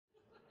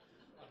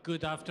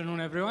Good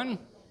afternoon, everyone.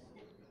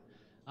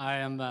 I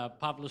am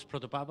Pavlos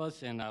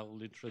Protopappas, and I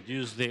will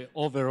introduce the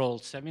overall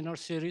seminar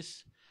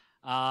series.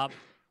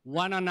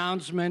 One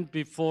announcement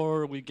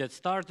before we get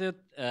started.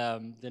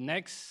 The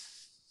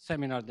next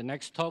seminar, the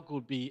next talk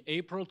will be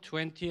April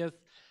 20th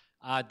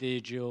at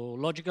the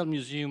Geological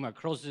Museum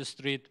across the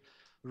street,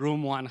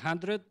 room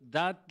 100.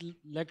 That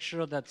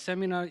lecture, that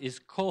seminar is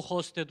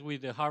co-hosted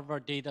with the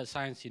Harvard Data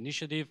Science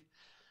Initiative,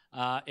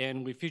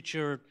 and we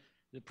featured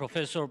the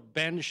Professor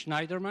Ben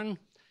Schneiderman.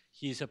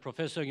 He's a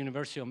professor at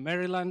University of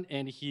Maryland,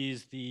 and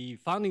he's the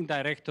founding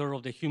director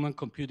of the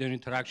Human-Computer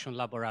Interaction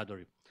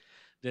Laboratory.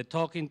 The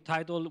talk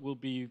entitled will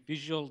be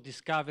Visual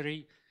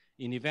Discovery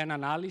in Event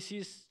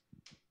Analysis,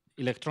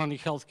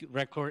 Electronic Health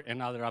Record,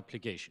 and Other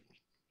Applications.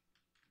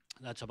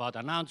 That's about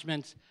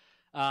announcements.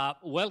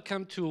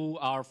 Welcome to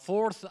our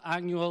 4th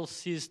annual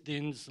CIS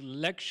Dean's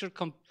Lecture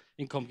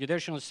in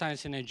Computational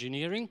Science and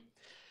Engineering.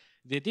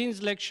 The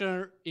Dean's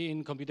Lecture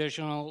in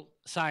Computational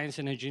Science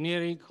and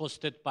Engineering,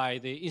 hosted by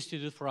the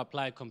Institute for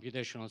Applied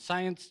Computational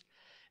Science,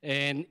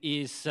 and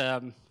is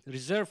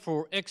reserved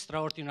for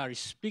extraordinary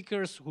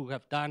speakers who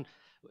have done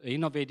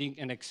innovating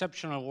and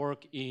exceptional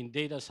work in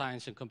data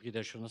science and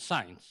computational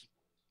science.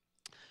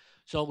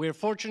 So we're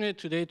fortunate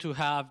today to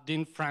have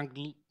Dean Frank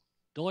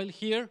Doyle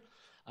here,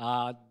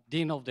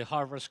 Dean of the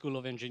Harvard School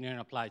of Engineering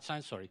and Applied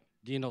Science,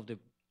 Dean of the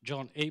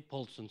John A.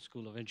 Paulson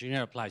School of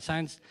Engineering and Applied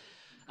Science.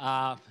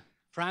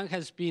 Frank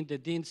has been the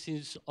dean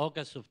since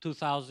August of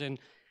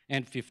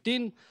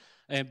 2015,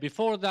 and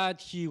before that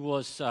he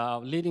was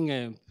leading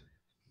a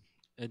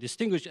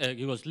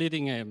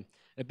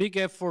big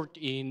effort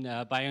in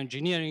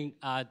bioengineering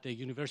at the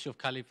University of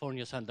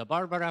California, Santa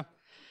Barbara.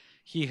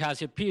 He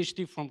has a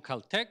PhD from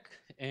Caltech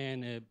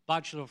and a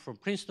bachelor from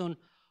Princeton,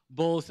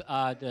 both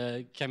at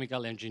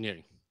chemical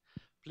engineering.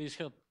 Please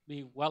help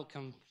me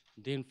welcome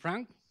Dean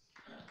Frank.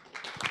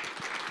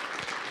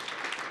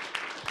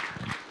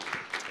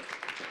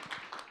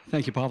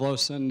 Thank you,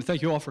 Pavlos, and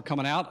thank you all for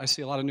coming out. I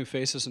see a lot of new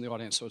faces in the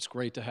audience, so it's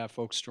great to have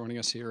folks joining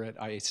us here at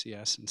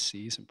IACS and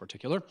CIS in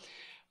particular.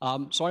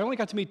 So I only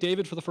got to meet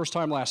David for the first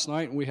time last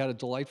night, and we had a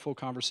delightful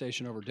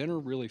conversation over dinner,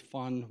 really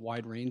fun,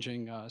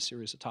 wide-ranging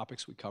series of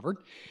topics we covered.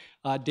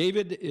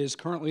 David is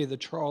currently the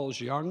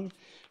Charles Young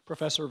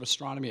Professor of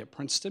Astronomy at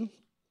Princeton,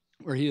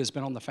 where he has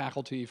been on the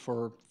faculty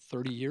for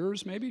 30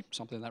 years, maybe,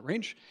 something in that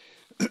range.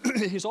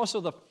 He's also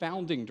the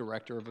founding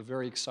director of a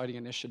very exciting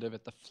initiative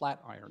at the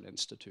Flatiron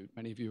Institute.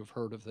 Many of you have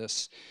heard of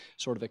this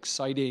sort of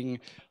exciting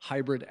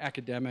hybrid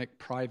academic,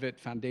 private,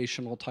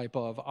 foundational type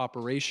of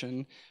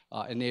operation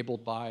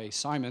enabled by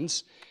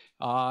Simons.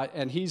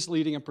 And he's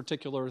leading in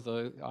particular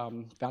the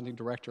founding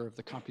director of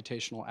the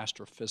Computational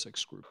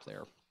Astrophysics group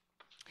there.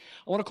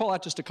 I want to call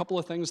out just a couple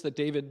of things that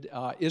David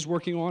is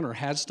working on or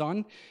has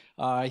done.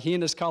 He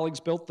and his colleagues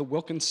built the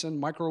Wilkinson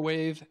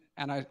Microwave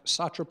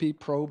Anisotropy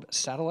Probe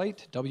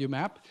Satellite,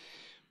 WMAP,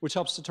 which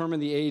helps determine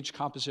the age,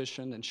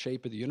 composition, and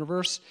shape of the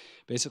universe,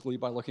 basically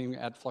by looking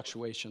at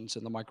fluctuations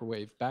in the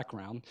microwave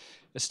background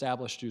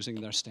established using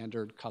their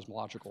standard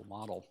cosmological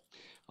model.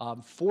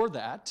 For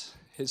that,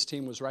 his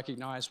team was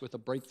recognized with a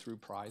Breakthrough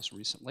Prize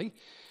recently.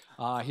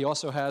 He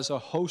also has a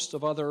host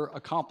of other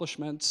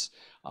accomplishments,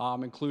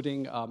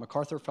 including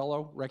MacArthur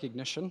Fellow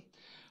recognition.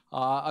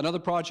 Another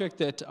project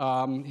that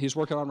he's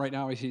working on right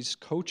now is he's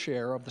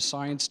co-chair of the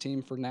science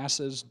team for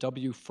NASA's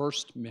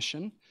WFIRST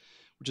mission,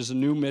 which is a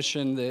new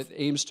mission that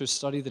aims to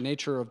study the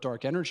nature of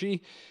dark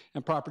energy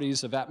and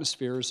properties of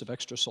atmospheres of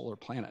extrasolar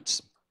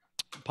planets.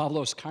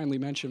 Pavlos kindly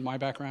mentioned my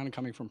background in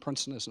coming from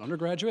Princeton as an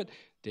undergraduate.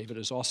 David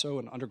is also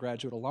an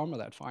undergraduate alum of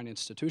that fine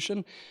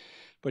institution.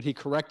 But he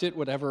corrected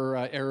whatever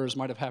errors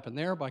might have happened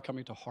there by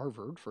coming to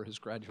Harvard for his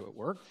graduate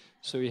work.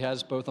 So he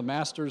has both a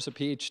master's, a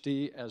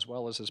PhD, as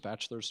well as his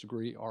bachelor's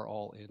degree are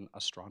all in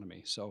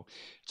astronomy. So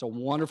it's a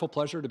wonderful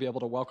pleasure to be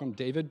able to welcome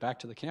David back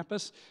to the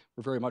campus.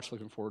 We're very much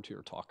looking forward to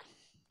your talk.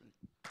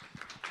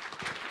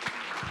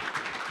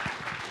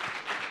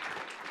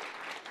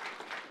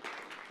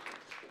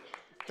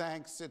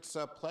 Thanks. It's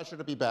a pleasure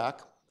to be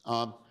back.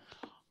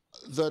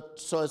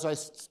 So as I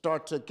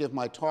start to give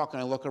my talk and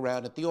I look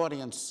around at the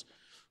audience,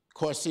 of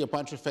course, see a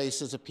bunch of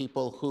faces of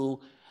people who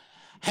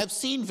have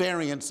seen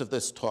variants of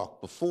this talk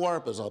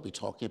before, because I'll be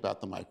talking about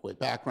the microwave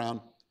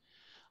background.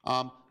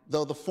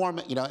 Though the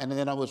format, and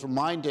then I was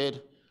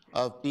reminded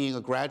of being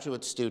a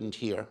graduate student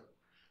here,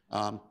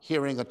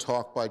 hearing a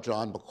talk by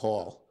John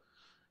McCall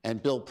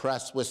and Bill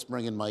Press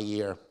whispering in my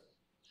ear,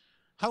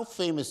 "How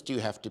famous do you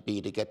have to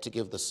be to get to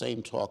give the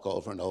same talk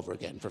over and over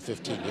again for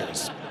 15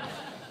 years?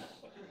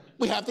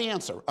 We have the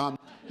answer.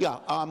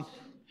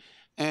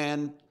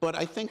 But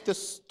I think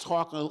this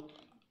talk will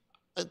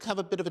have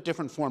a bit of a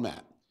different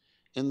format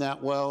in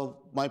that,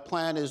 well, my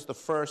plan is the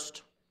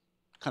first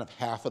kind of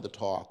half of the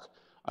talk.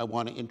 I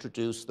want to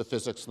introduce the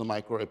physics of the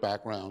microwave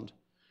background,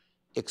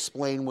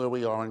 explain where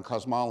we are in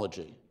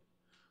cosmology.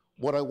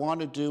 What I want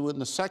to do in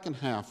the second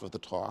half of the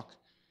talk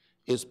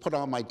is put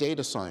on my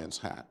data science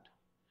hat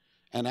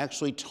and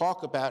actually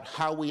talk about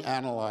how we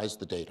analyze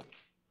the data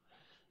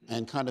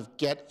and kind of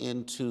get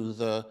into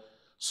the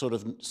sort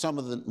of some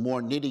of the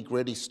more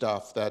nitty-gritty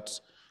stuff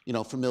that's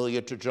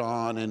familiar to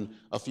John and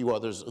a few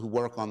others who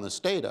work on this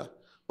data,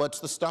 but it's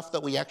the stuff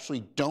that we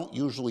actually don't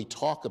usually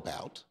talk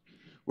about.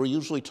 We're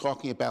usually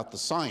talking about the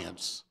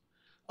science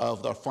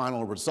of the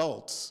final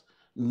results,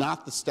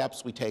 not the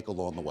steps we take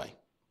along the way.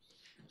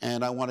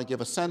 And I want to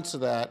give a sense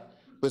of that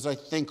because I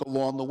think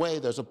along the way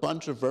there's a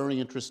bunch of very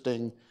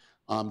interesting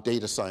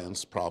data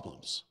science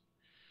problems.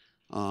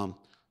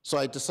 So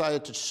I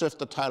decided to shift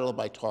the title of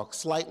my talk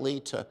slightly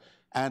to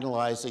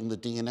analyzing the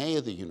DNA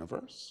of the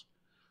universe,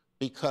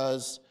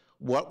 because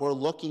what we're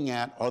looking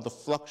at are the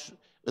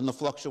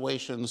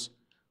fluctuations,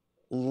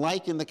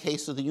 like in the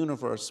case of the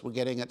universe, we're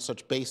getting at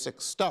such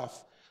basic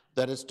stuff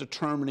that it's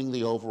determining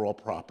the overall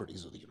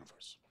properties of the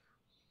universe.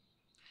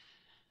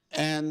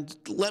 And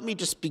let me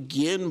just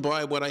begin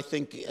by what I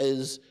think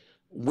is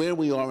where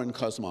we are in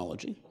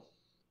cosmology.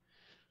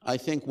 I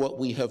think what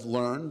we have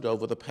learned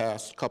over the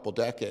past couple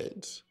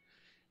decades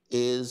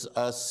is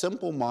a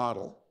simple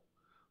model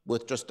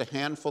with just a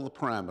handful of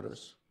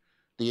parameters: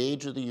 the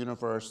age of the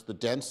universe, the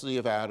density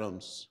of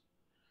atoms,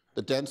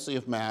 the density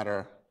of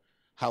matter,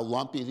 how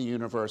lumpy the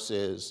universe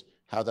is,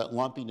 how that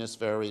lumpiness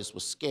varies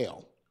with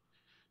scale,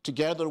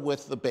 together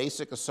with the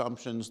basic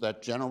assumptions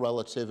that general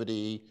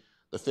relativity,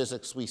 the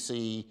physics we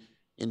see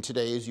in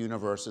today's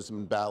universe has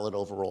been valid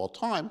over all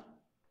time,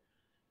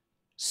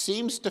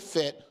 seems to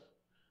fit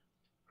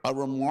a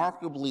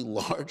remarkably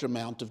large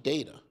amount of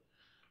data.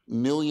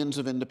 Millions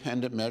of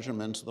independent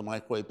measurements of the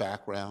microwave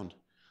background,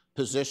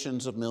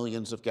 positions of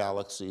millions of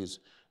galaxies,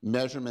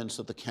 measurements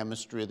of the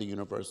chemistry of the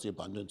universe, the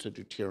abundance of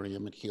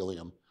deuterium and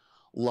helium.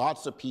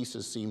 Lots of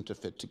pieces seem to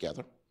fit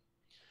together.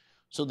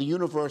 So the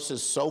universe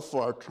has so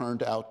far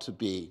turned out to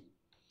be,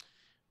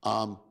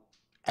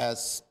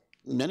 as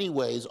many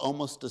ways,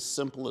 almost as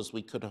simple as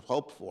we could have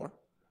hoped for.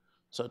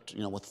 So,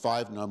 with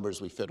 5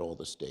 numbers, we fit all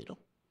this data.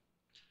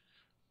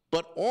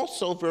 But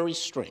also very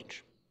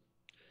strange.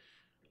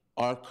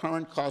 Our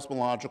current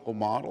cosmological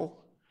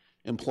model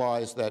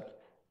implies that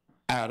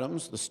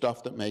atoms, the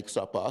stuff that makes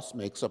up us,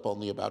 makes up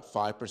only about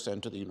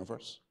 5% of the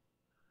universe.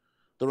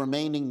 The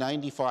remaining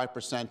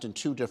 95% in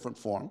 2 different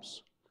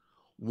forms.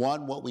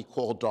 One, what we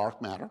call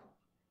dark matter,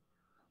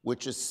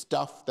 which is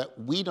stuff that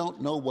we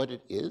don't know what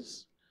it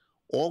is.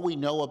 All we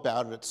know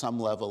about it at some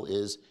level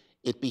is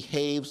it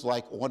behaves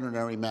like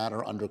ordinary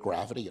matter under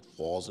gravity. It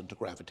falls into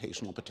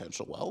gravitational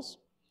potential wells.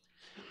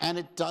 And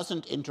it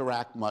doesn't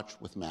interact much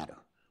with matter.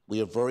 We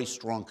have very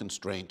strong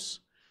constraints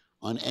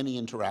on any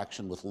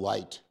interaction with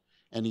light,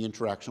 any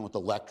interaction with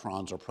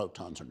electrons or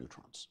protons or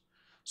neutrons.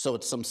 So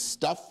it's some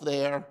stuff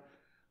there.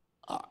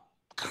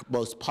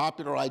 Most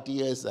popular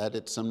idea is that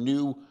it's some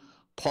new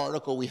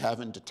particle we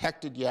haven't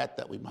detected yet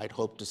that we might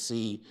hope to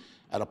see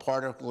at a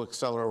particle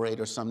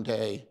accelerator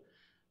someday.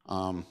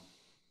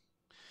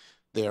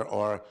 There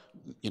are,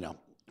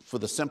 for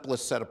the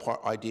simplest set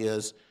of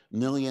ideas,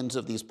 millions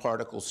of these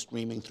particles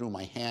streaming through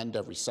my hand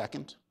every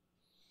second.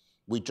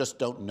 We just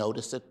don't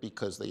notice it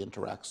because they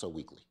interact so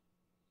weakly.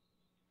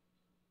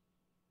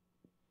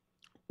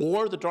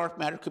 Or the dark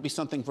matter could be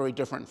something very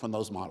different from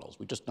those models.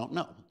 We just don't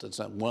know. It's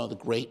one of the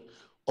great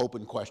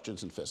open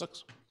questions in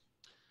physics.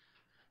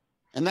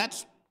 And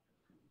that's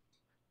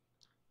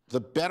the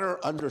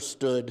better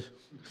understood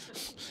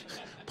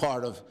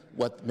part of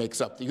what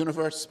makes up the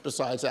universe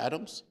besides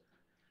atoms.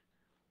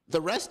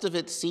 The rest of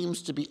it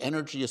seems to be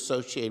energy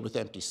associated with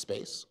empty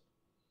space,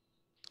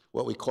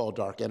 what we call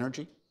dark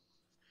energy.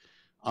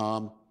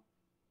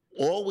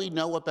 All we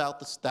know about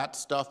that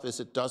stuff is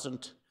it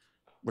doesn't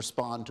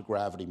respond to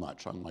gravity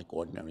much, unlike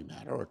ordinary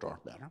matter or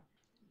dark matter,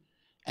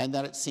 and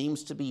that it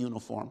seems to be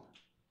uniform,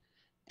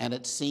 and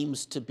it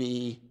seems to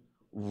be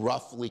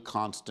roughly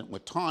constant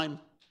with time,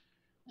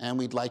 and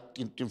we'd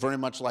very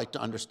much like to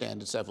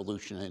understand its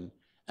evolution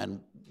and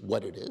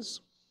what it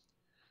is.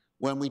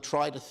 When we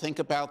try to think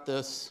about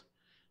this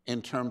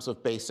in terms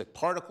of basic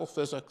particle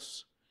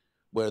physics,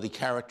 where the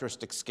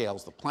characteristic scale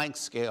is the Planck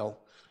scale,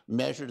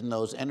 measured in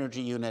those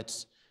energy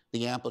units,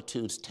 the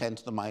amplitude's 10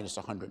 to the minus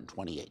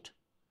 128.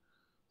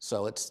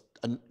 So it's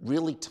a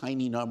really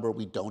tiny number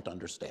we don't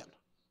understand.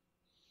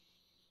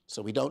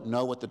 So we don't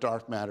know what the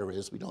dark matter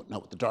is. We don't know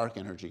what the dark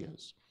energy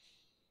is.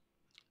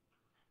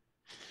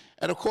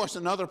 And of course,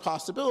 another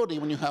possibility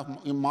when you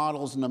have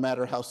models, no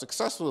matter how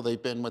successful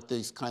they've been with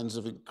these kinds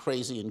of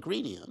crazy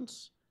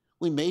ingredients,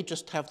 we may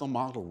just have the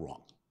model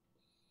wrong,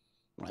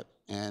 right?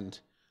 And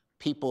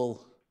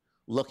people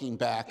looking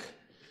back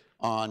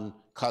on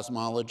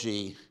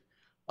cosmology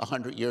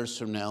 100 years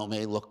from now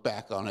may look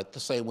back on it the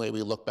same way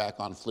we look back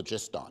on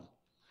phlogiston,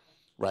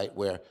 right?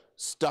 Where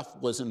stuff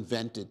was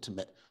invented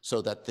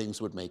so that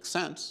things would make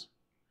sense.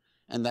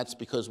 And that's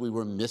because we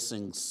were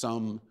missing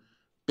some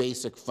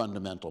basic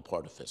fundamental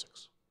part of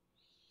physics.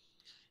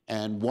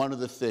 And one of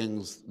the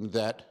things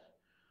that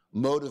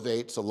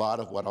motivates a lot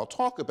of what I'll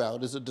talk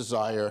about is a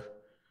desire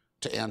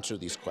to answer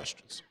these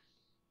questions.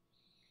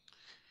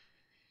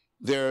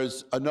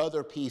 There's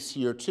another piece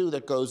here, too,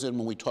 that goes in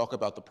when we talk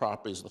about the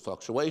properties of the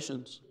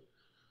fluctuations,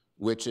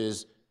 which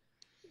is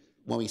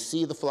when we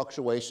see the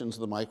fluctuations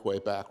of the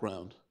microwave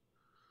background,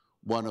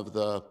 one of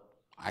the,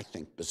 I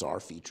think, bizarre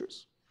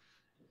features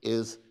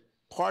is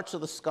parts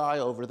of the sky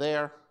over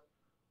there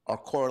are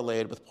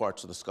correlated with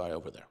parts of the sky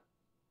over there.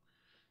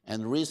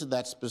 And the reason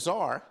that's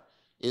bizarre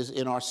is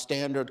in our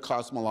standard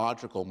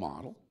cosmological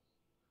model,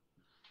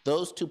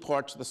 those two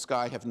parts of the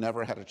sky have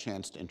never had a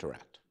chance to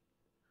interact.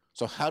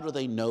 So how do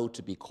they know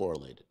to be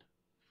correlated?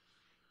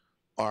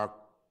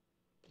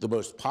 The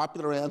most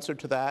popular answer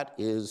to that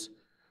is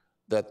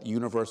that the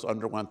universe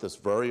underwent this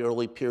very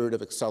early period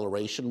of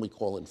acceleration we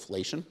call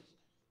inflation.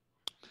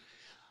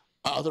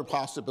 Other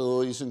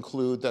possibilities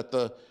include that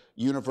the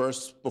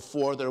universe,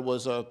 before there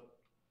was a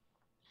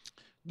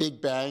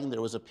Big Bang,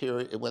 there was a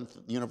period, the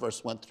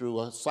universe went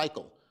through a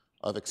cycle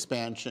of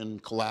expansion,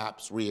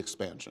 collapse,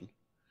 re-expansion.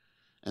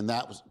 And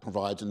that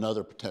provides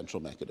another potential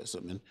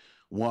mechanism. And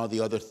one of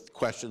the other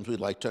questions we'd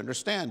like to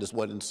understand is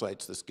what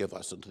insights this give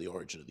us into the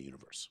origin of the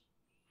universe.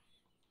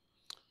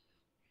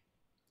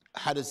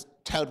 How do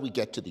we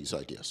get to these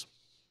ideas?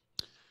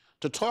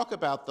 To talk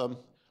about them,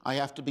 I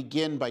have to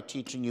begin by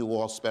teaching you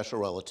all special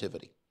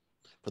relativity,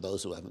 for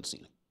those who haven't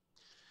seen it.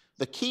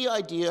 The key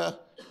idea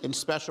in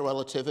special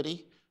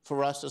relativity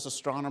for us as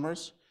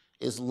astronomers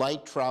is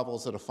light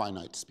travels at a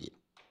finite speed.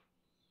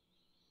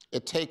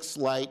 It takes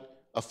light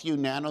a few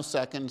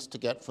nanoseconds to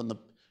get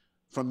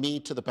from me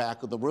to the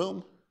back of the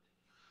room.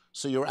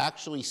 So you're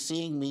actually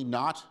seeing me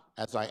not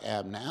as I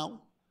am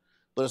now,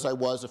 but as I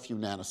was a few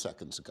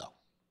nanoseconds ago.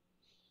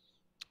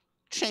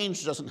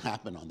 Change doesn't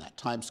happen on that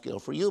time scale.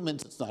 For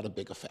humans, it's not a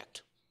big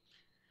effect.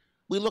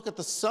 We look at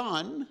the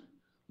sun,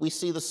 we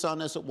see the sun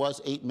as it was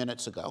 8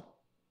 minutes ago.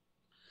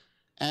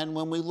 And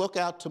when we look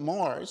out to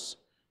Mars,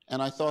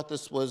 and I thought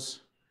this was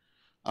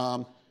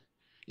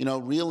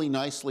really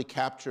nicely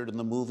captured in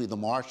the movie The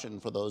Martian,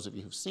 for those of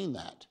you who've seen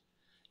that,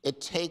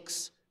 it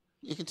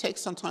can take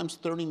sometimes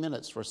 30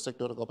 minutes for a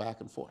signal to go back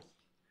and forth.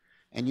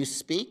 And you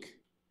speak,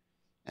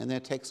 and then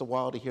it takes a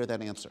while to hear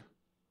that answer.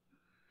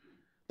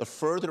 The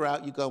further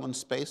out you go in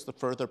space, the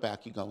further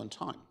back you go in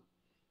time.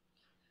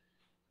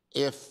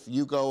 If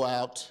you go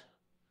out,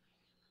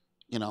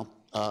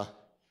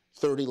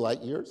 30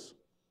 light years,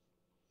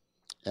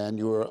 and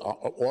you're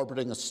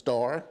orbiting a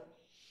star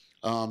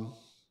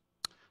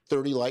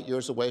 30 light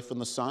years away from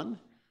the sun,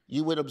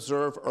 you would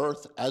observe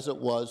Earth as it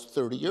was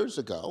 30 years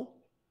ago,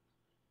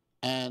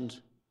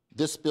 and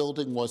this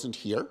building wasn't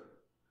here,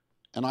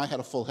 and I had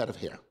a full head of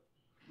hair.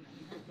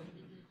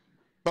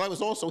 But I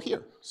was also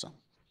here, so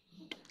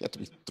you have to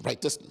be the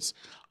right distance.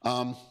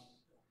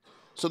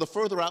 So the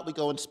further out we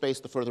go in space,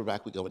 the further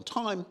back we go in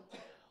time.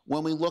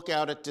 When we look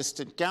out at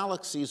distant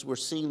galaxies, we're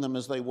seeing them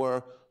as they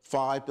were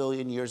 5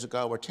 billion years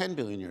ago or 10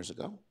 billion years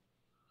ago.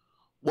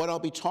 What I'll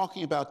be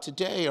talking about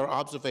today are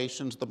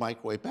observations of the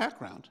microwave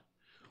background,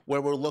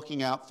 where we're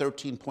looking out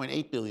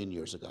 13.8 billion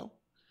years ago,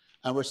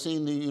 and we're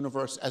seeing the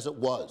universe as it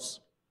was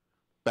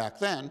back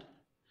then,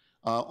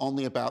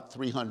 only about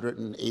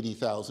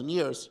 380,000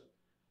 years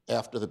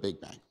after the Big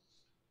Bang.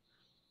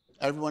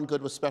 Everyone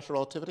good with special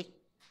relativity?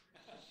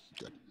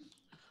 Good.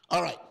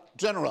 All right,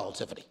 general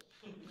relativity.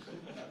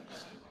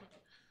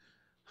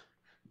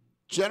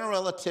 General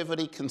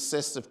relativity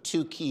consists of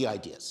two key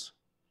ideas.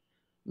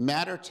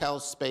 Matter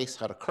tells space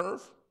how to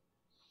curve,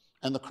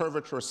 and the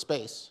curvature of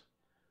space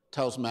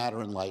tells matter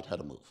and light how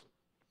to move.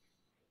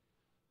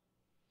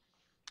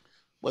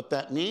 What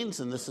that means,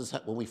 and this is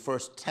when we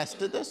first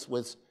tested this,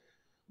 was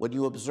when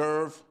you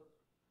observe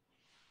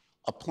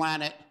a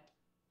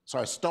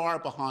star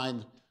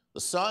behind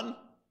the sun,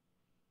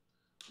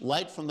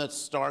 light from that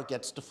star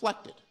gets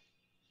deflected.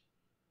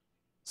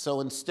 So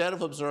instead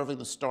of observing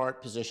the star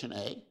at position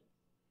A,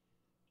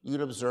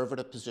 you'd observe it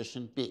at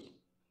position B.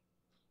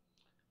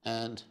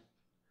 And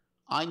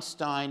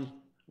Einstein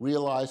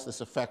realized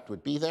this effect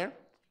would be there.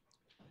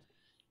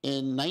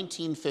 In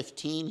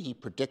 1915, he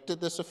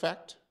predicted this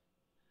effect.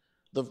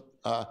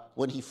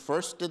 When he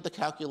first did the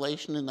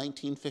calculation in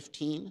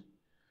 1915,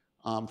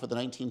 for the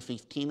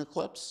 1915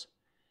 eclipse,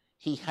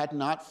 he had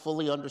not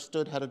fully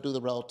understood how to do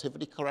the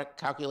relativity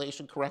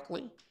calculation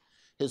correctly.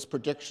 His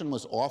prediction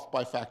was off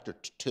by factor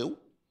 2.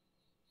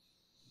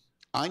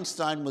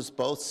 Einstein was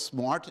both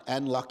smart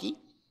and lucky.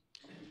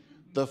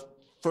 The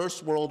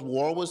First World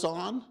War was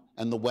on,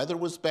 and the weather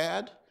was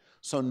bad,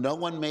 so no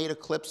one made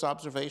eclipse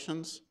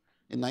observations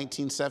in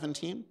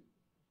 1917.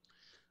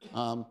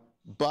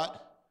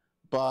 But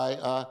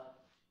by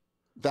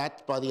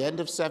the end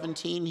of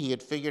 17, he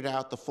had figured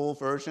out the full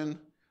version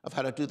of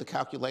how to do the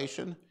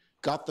calculation,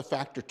 got the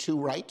factor 2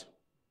 right.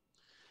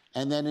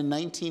 And then in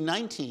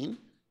 1919,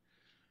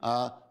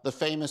 the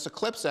famous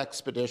eclipse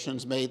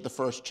expeditions made the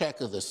first check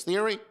of this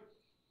theory.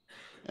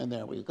 And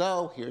there we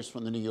go. Here's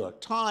from the New York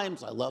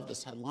Times. I love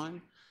this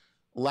headline.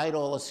 Light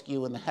all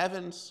askew in the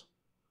heavens.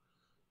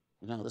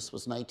 This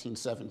was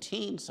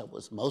 1917, so it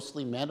was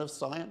mostly men of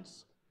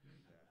science.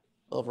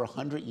 Over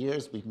 100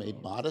 years, we've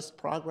made modest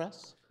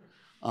progress.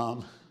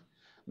 More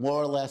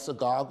or less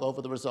agog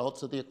over the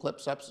results of the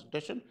eclipse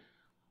expedition.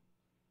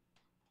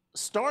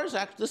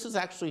 This is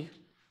actually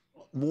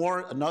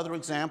another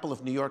example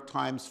of New York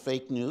Times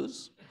fake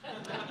news.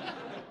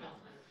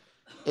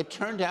 It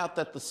turned out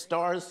that the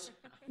stars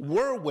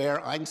were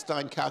where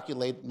Einstein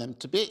calculated them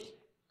to be.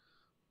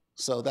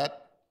 So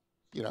that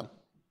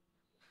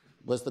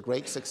was the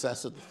great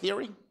success of the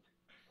theory.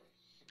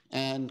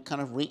 And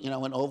kind of,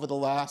 and over the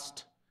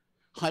last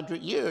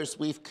 100 years,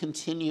 we've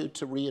continued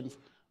to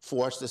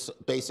reinforce this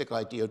basic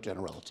idea of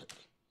general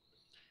relativity.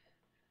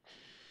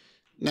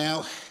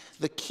 Now,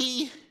 the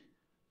key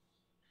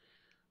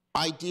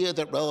idea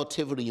that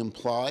relativity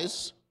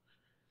implies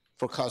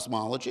for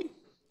cosmology,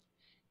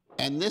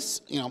 and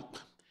this,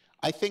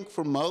 I think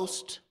for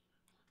most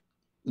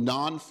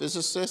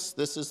non-physicists,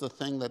 this is the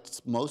thing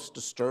that's most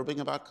disturbing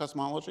about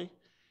cosmology,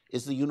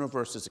 is the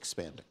universe is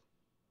expanding.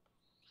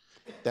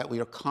 That we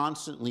are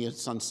constantly, in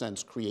some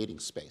sense, creating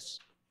space.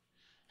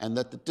 And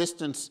that the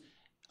distance,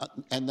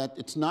 and that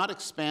it's not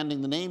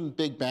expanding, the name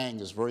Big Bang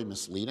is very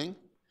misleading.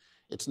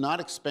 It's not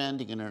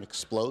expanding in an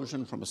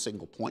explosion from a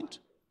single point,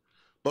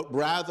 but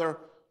rather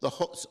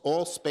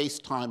all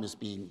space-time is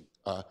being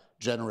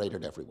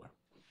generated everywhere.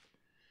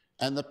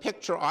 And the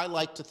picture I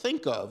like to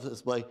think of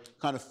as my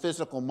kind of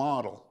physical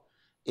model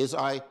is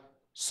I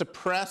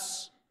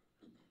suppress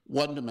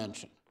one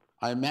dimension.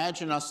 I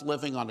imagine us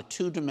living on a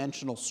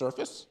two-dimensional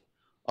surface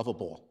of a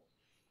ball.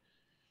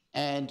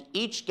 And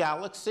each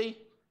galaxy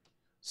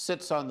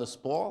sits on this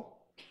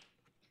ball.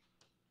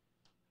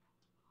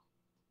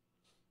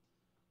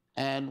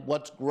 And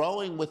what's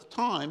growing with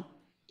time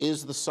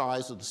is the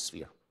size of the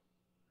sphere.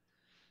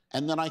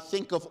 And then I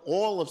think of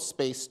all of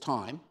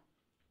space-time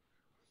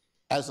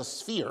as a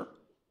sphere,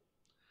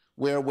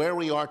 where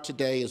we are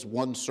today is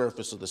one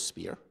surface of the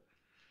sphere,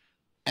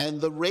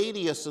 and the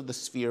radius of the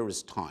sphere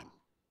is time.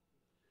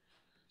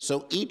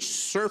 So each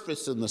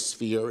surface in the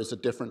sphere is a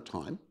different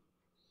time,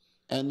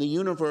 and the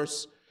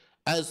universe,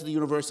 as the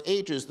universe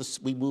ages,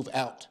 we move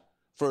out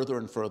further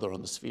and further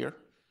on the sphere.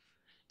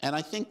 And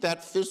I think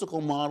that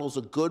physical model is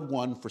a good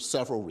one for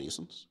several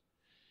reasons.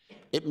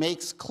 It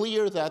makes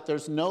clear that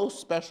there's no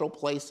special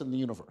place in the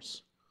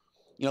universe.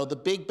 The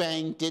Big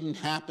Bang didn't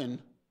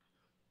happen,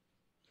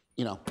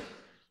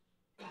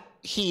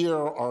 here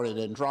or in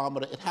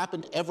Andromeda. It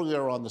happened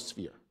everywhere on the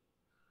sphere.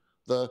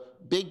 The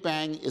Big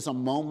Bang is a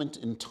moment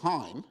in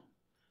time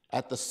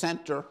at the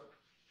center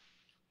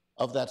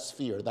of that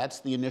sphere. That's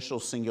the initial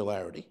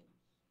singularity.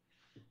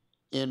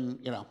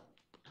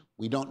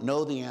 We don't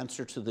know the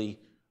answer to the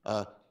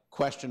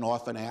question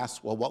often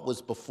asked, well, what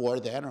was before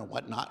then or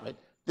what not, right?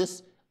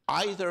 This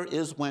either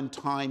is when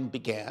time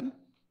began,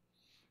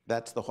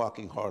 that's the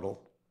Hawking-Hartle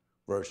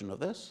version of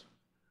this,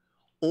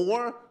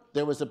 or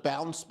there was a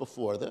bounce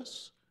before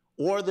this,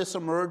 or this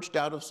emerged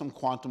out of some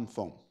quantum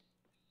foam,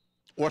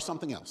 or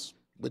something else,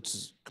 which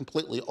is a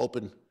completely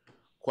open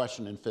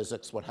question in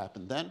physics, what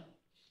happened then.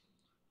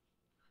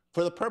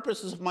 For the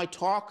purposes of my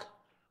talk,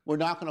 we're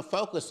not going to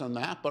focus on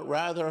that, but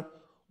rather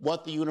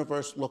what the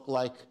universe looked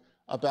like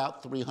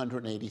about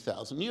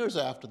 380,000 years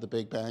after the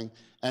Big Bang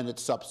and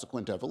its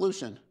subsequent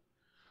evolution.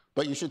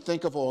 But you should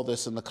think of all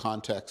this in the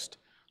context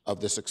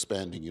of this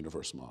expanding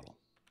universe model.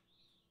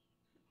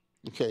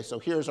 Okay, so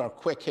here's our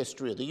quick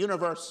history of the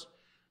universe.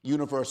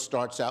 Universe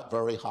starts out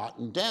very hot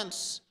and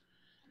dense.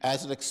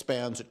 As it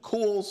expands, it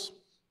cools.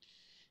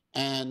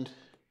 And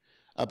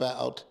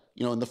about,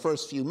 in the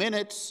first few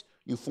minutes,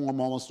 you form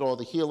almost all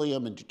the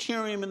helium and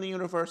deuterium in the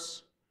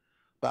universe.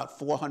 About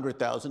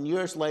 400,000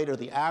 years later,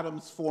 the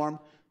atoms form.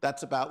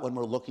 That's about when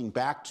we're looking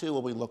back to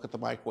when we look at the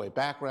microwave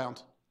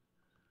background.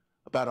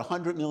 About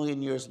 100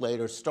 million years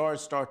later,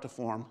 stars start to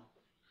form.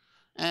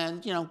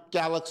 And,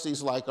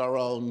 galaxies like our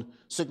own,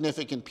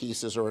 significant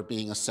pieces are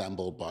being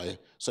assembled by,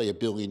 say, 1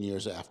 billion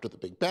years after the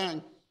Big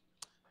Bang.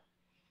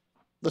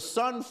 The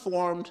sun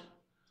formed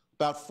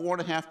about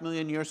 4.5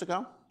 million years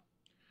ago.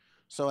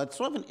 So it's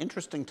sort of an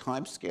interesting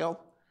time scale.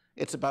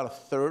 It's about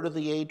 1/3 of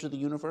the age of the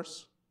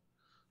universe.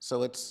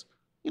 So it's,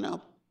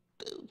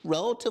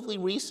 relatively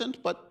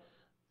recent, but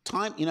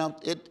time,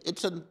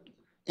 it's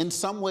in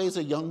some ways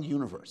a young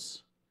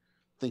universe,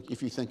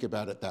 if you think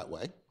about it that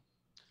way.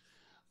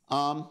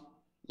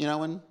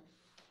 And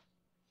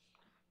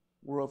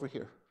we're over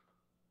here.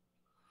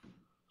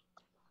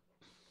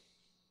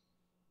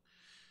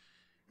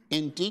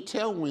 In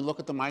detail, when we look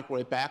at the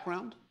microwave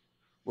background,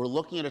 we're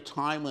looking at a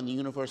time when the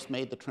universe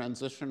made the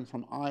transition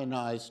from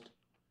ionized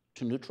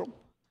to neutral.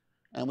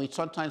 And we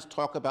sometimes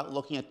talk about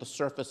looking at the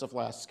surface of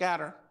last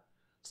scatter.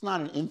 It's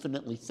not an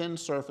infinitely thin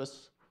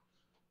surface.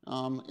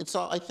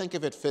 I think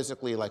of it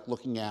physically like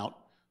looking out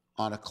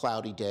on a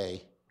cloudy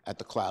day at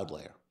the cloud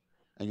layer.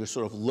 And you're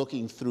sort of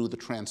looking through the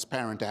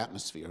transparent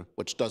atmosphere,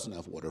 which doesn't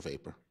have water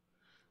vapor,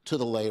 to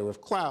the layer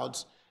of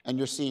clouds, and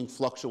you're seeing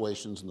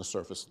fluctuations in the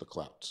surface of the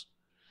clouds.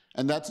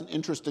 And that's an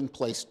interesting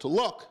place to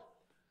look,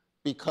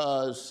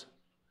 because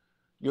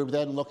you're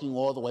then looking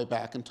all the way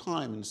back in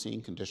time and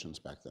seeing conditions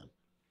back then.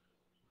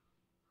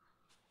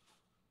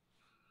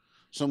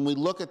 So when we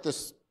look at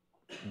this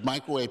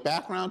microwave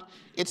background,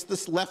 it's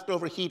this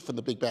leftover heat from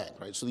the Big Bang,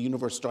 right? So the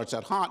universe starts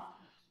out hot,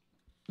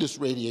 this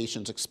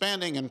radiation's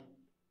expanding, and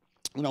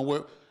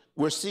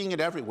we're seeing it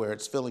everywhere.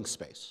 It's filling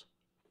space.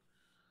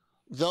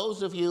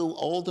 Those of you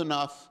old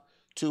enough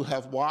to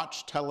have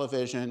watched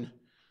television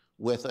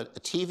with a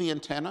TV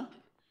antenna,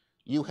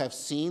 you have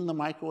seen the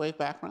microwave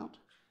background.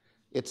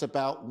 It's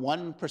about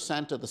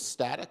 1% of the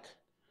static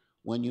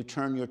when you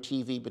turn your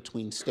TV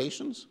between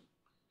stations.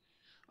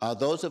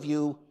 Those of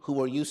you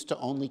who are used to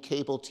only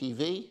cable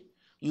TV,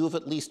 you have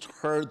at least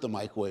heard the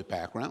microwave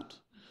background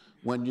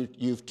when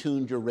you've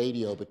tuned your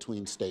radio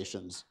between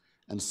stations.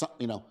 And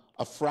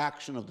a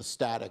fraction of the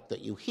static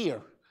that you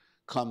hear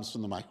comes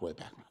from the microwave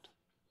background.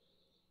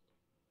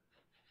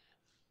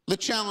 The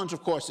challenge,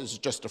 of course, is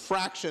just a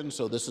fraction,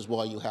 so this is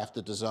why you have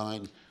to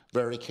design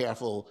very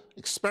careful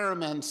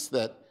experiments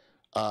that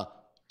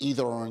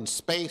either are in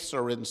space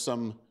or in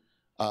some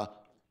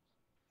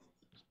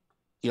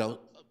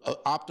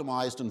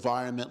optimized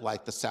environment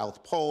like the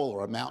South Pole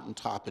or a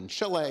mountaintop in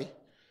Chile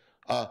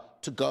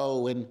to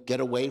go and get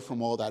away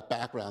from all that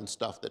background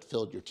stuff that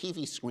filled your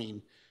TV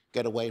screen,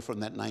 get away from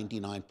that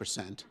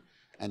 99%,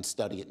 and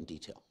study it in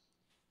detail.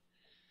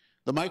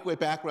 The microwave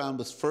background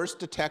was first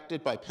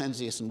detected by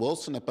Penzias and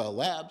Wilson at Bell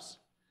Labs,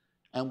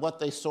 and what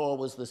they saw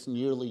was this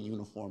nearly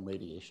uniform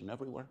radiation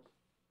everywhere.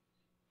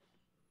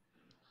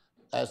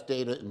 As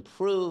data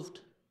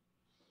improved,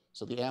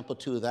 so the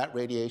amplitude of that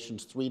radiation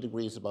is 3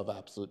 degrees above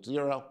absolute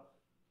zero.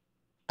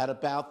 At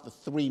about the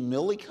 3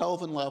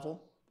 millikelvin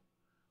level,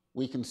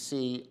 we can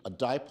see a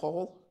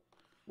dipole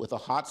with a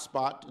hot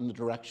spot in the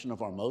direction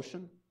of our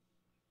motion,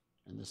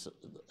 and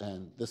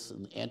this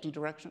in the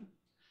anti-direction.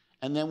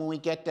 And then when we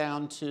get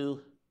down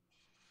to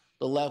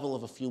the level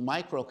of a few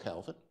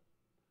microkelvin,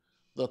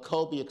 the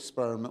Kobe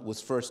experiment was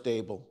first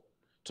able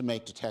to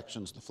make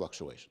detections of the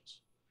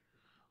fluctuations.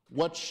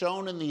 What's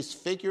shown in these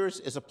figures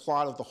is a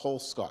plot of the whole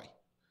sky.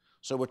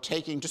 So we're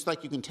taking, just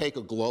like you can take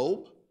a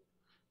globe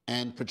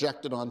and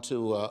project it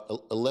onto an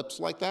ellipse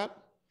like that,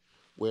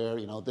 where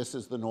this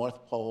is the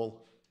North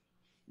Pole,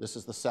 this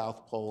is the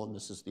South Pole, and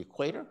this is the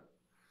equator.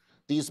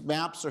 These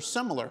maps are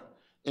similar,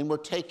 and we're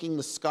taking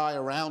the sky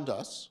around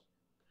us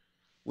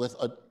with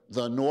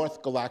the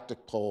North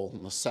Galactic Pole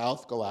and the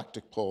South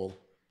Galactic Pole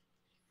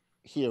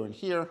here and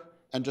here,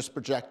 and just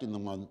projecting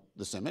them on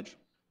this image.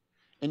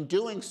 In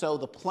doing so,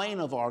 the plane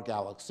of our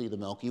galaxy, the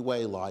Milky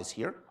Way, lies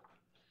here.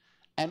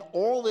 And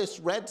all this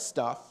red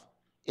stuff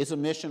is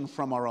emission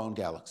from our own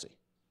galaxy,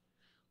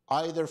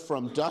 either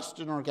from dust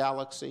in our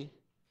galaxy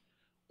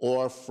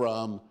or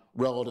from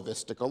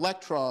relativistic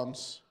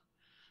electrons,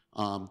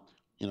 and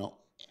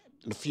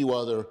a few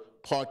other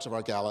parts of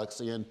our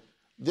galaxy. And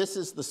this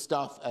is the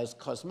stuff, as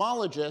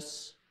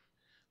cosmologists,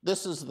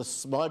 this is the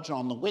smudge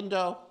on the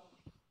window,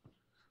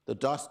 the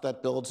dust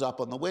that builds up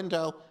on the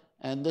window,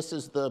 and this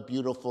is the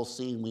beautiful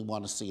scene we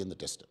want to see in the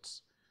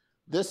distance.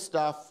 This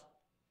stuff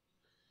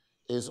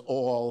is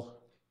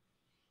all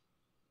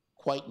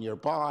quite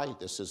nearby.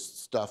 This is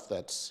stuff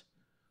that's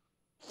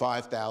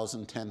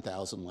 5,000,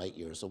 10,000 light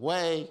years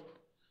away.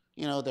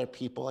 There are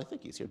people, I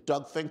think he's here,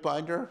 Doug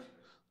Finkbinder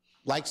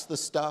likes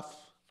this stuff,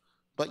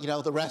 but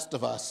the rest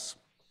of us,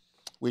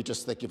 we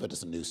just think of it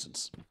as a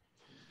nuisance.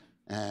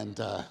 And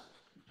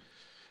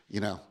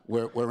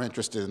we're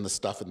interested in the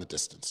stuff in the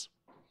distance.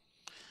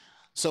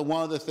 So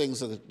one of the things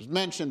that was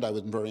mentioned, I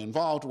was very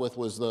involved with,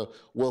 was the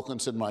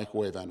Wilkinson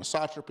microwave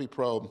anisotropy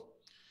probe.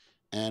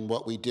 And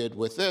what we did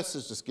with this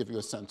is just give you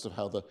a sense of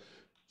how the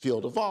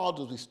field evolved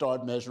as we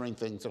started measuring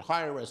things at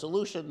higher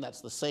resolution.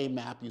 That's the same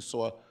map you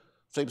saw,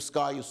 same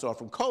sky you saw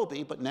from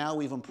Kobe, but now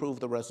we've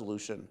improved the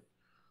resolution,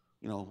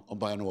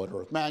 by an order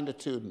of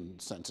magnitude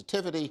and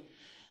sensitivity.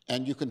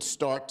 And you can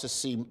start to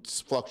see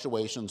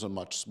fluctuations on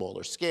much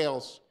smaller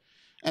scales.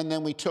 And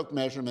then we took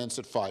measurements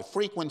at 5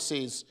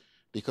 frequencies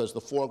because the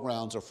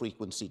foregrounds are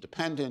frequency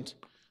dependent.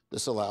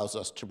 This allows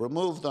us to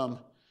remove them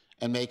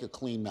and make a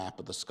clean map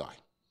of the sky.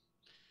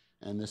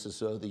 And this is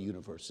the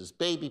universe's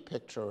baby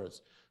picture.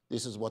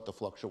 This is what the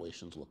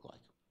fluctuations look like.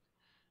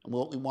 And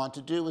what we want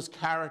to do is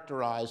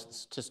characterize the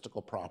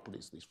statistical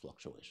properties of these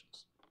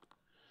fluctuations.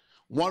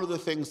 One of the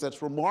things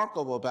that's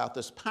remarkable about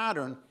this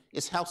pattern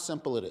is how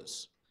simple it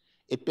is.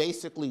 It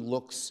basically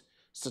looks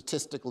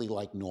statistically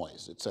like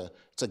noise. It's a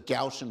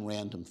Gaussian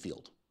random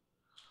field.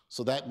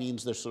 So that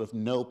means there's sort of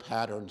no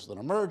patterns that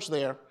emerge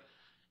there.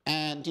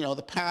 And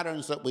the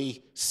patterns that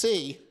we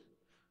see,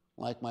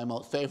 like my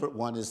most favorite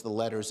one is the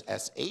letters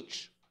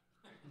SH.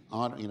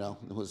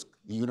 It was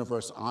the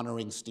universe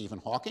honoring Stephen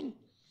Hawking.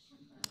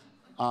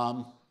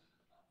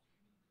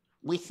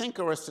 We think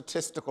are a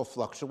statistical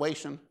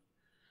fluctuation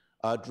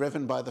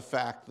driven by the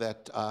fact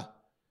that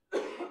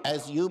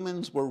as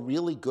humans, we're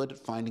really good at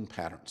finding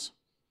patterns.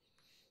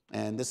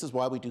 And this is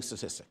why we do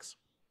statistics,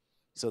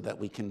 so that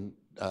we can,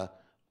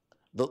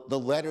 the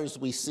letters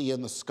we see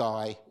in the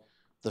sky,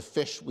 the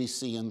fish we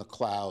see in the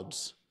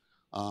clouds,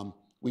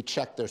 we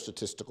check their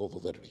statistical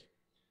validity.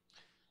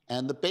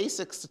 And the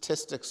basic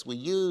statistics we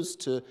use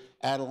to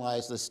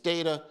analyze this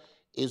data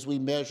is we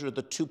measure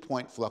the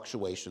 2-point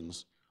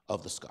fluctuations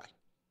of the sky.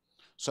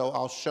 So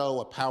I'll show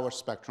a power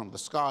spectrum of the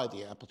sky,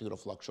 the amplitude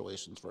of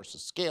fluctuations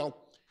versus scale.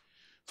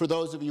 For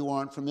those of you who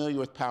aren't familiar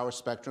with power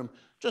spectrum,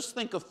 just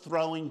think of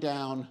throwing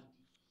down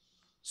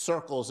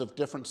circles of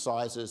different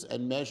sizes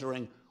and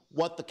measuring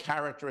what the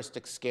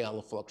characteristic scale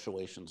of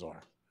fluctuations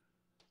are.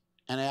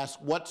 And ask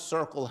what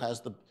circle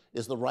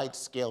is the right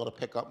scale to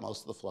pick up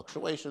most of the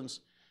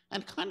fluctuations.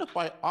 And kind of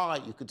by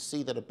eye, you could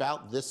see that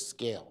about this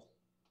scale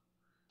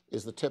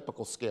is the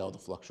typical scale of the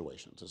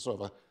fluctuations. It's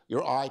sort of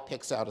your eye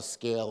picks out a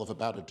scale of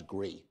about a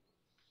degree.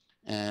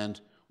 And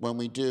when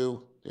we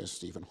do, there's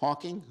Stephen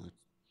Hawking,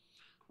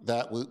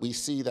 that we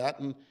see that.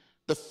 And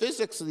the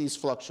physics of these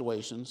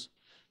fluctuations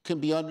can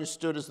be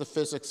understood as the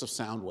physics of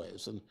sound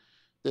waves. And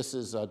this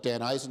is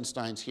Dan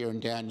Eisenstein's here,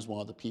 and Dan is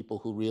one of the people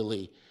who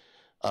really,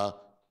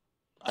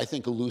 I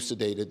think,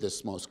 elucidated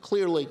this most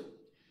clearly.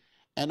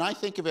 And I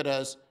think of it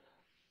as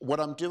what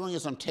I'm doing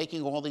is I'm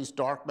taking all these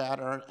dark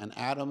matter and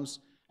atoms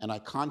and I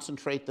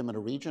concentrate them in a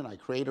region. I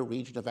create a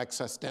region of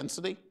excess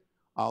density.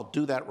 I'll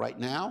do that right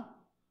now.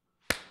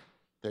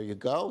 There you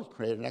go. We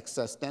create an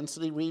excess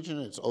density region.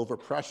 It's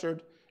overpressured.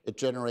 It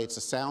generates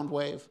a sound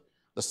wave.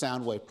 The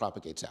sound wave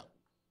propagates out.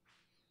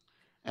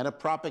 And it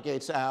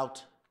propagates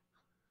out,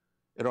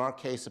 in our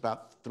case,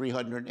 about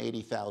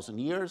 380,000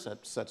 years.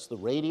 That's the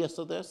radius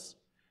of this.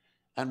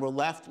 And we're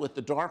left with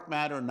the dark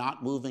matter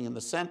not moving in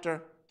the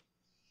center,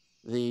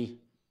 the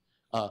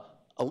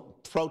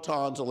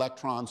protons,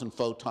 electrons, and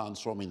photons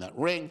forming that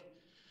ring.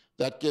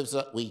 That gives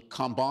us, we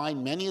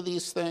combine many of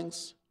these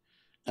things,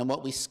 and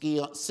what we see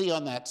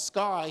on that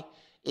sky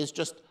is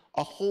just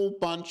a whole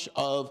bunch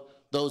of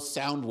those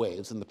sound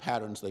waves and the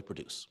patterns they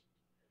produce.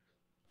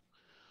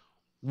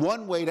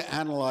 One way to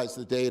analyze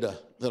the data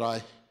that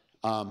I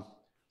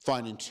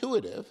find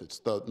intuitive,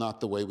 it's not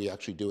the way we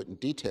actually do it in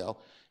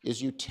detail,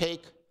 is you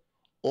take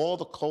all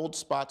the cold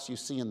spots you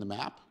see in the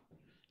map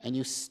and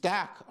you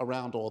stack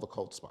around all the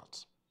cold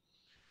spots.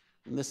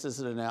 And this is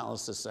an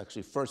analysis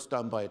actually first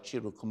done by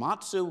Ichiro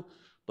Komatsu,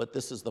 but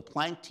this is the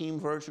Planck team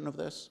version of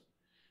this.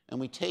 And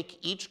we take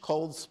each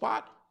cold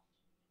spot,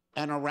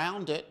 and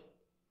around it,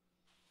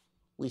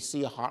 we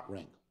see a hot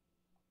ring.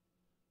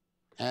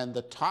 And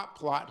the top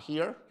plot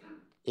here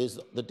is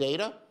the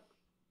data.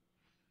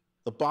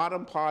 The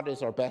bottom plot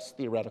is our best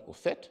theoretical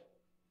fit,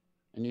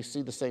 and you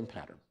see the same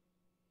pattern.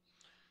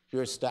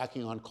 Here's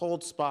stacking on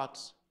cold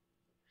spots.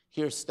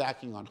 Here's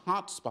stacking on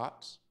hot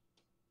spots.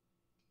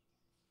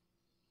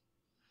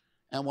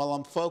 And while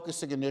I'm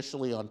focusing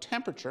initially on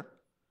temperature,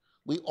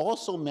 we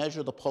also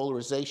measure the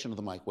polarization of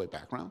the microwave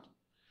background.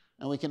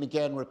 And we can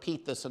again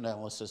repeat this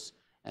analysis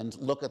and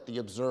look at the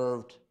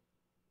observed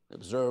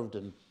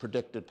and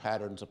predicted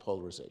patterns of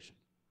polarization.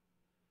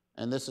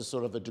 And this is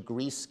sort of a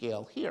degree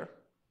scale here.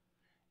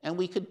 And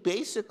we could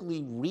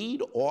basically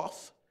read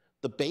off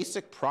the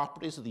basic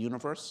properties of the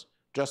universe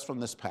just from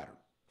this pattern.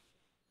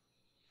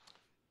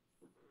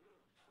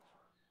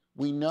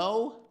 We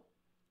know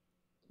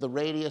the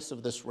radius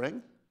of this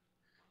ring.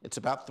 It's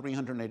about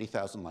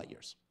 380,000 light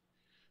years.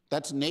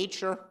 That's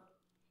nature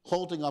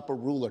holding up a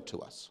ruler to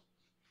us.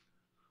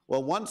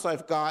 Well, once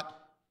I've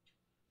got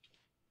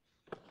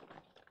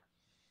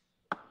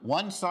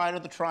one side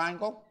of the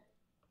triangle,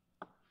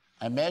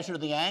 I measure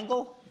the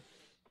angle.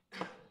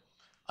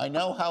 I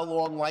know how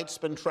long light's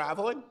been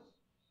traveling.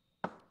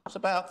 It's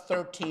about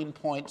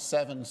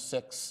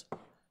 13.76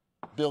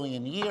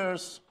 billion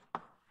years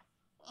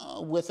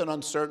with an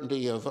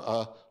uncertainty of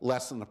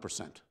less than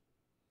 1%.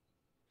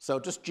 So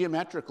just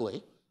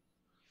geometrically,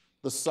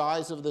 the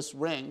size of this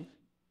ring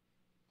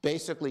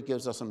basically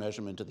gives us a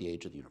measurement of the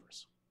age of the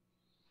universe.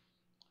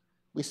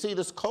 We see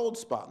this cold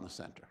spot in the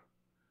center.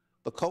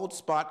 The cold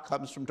spot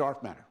comes from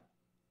dark matter.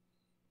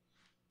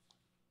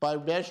 By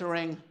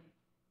measuring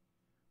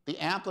the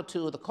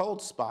amplitude of the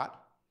cold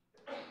spot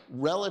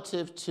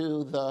relative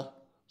to the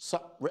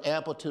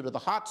amplitude of the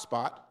hot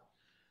spot,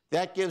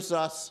 that gives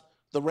us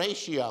the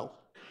ratio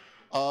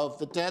of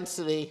the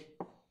density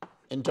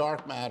in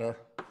dark matter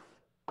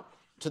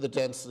to the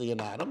density in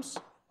atoms.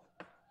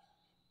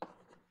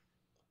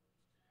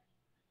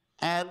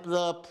 And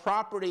the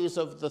properties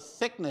of the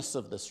thickness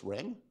of this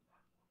ring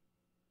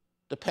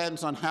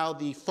depends on how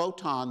the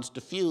photons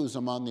diffuse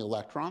among the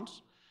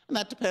electrons, and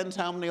that depends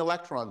how many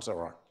electrons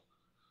there are.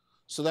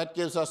 So that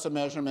gives us a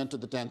measurement of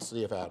the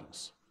density of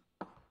atoms.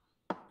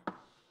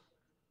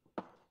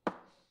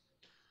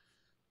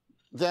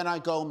 Then I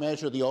go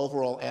measure the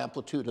overall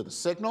amplitude of the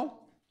signal,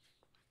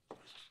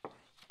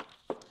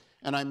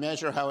 and I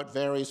measure how it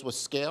varies with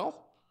scale,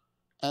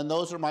 and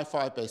those are my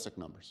 5 basic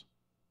numbers.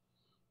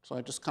 So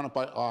I just kind of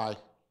by eye,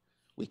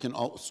 we can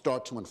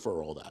start to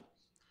infer all that.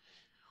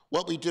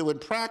 What we do in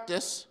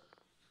practice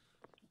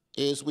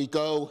is we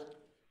go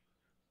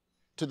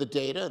to the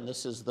data, and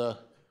this is the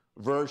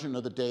version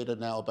of the data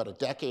now about a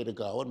decade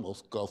ago, and we'll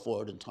go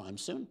forward in time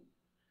soon.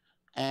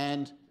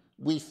 And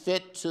we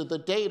fit to the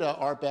data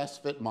our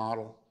best fit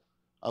model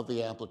of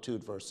the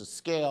amplitude versus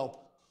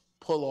scale,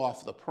 pull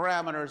off the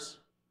parameters,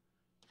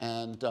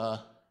 and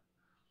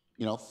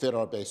fit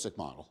our basic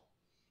model.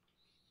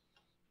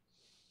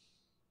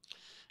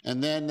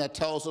 And then that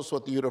tells us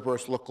what the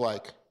universe looked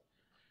like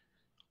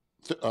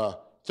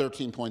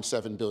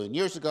 13.7 billion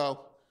years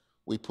ago.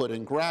 We put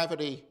in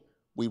gravity,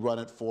 we run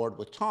it forward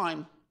with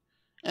time,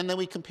 and then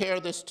we compare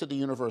this to the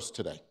universe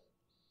today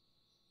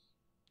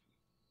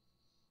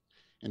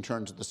in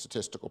terms of the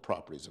statistical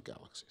properties of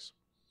galaxies.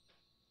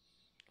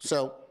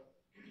 So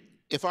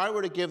if I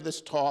were to give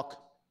this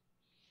talk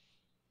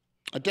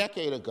a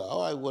decade ago,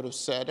 I would have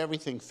said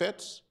everything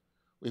fits.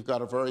 We've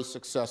got a very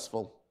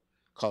successful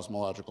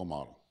cosmological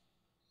model.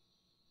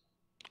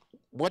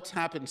 What's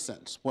happened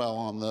since? Well,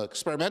 on the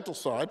experimental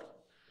side,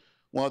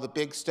 one of the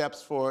big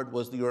steps forward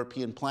was the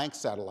European Planck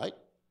satellite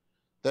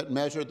that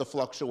measured the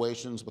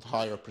fluctuations with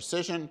higher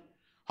precision,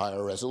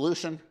 higher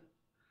resolution,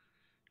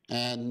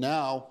 and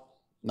now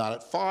not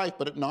at 5,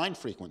 but at 9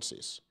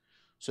 frequencies,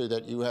 so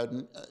that you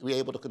were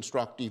able to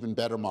construct even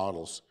better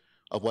models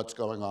of what's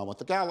going on with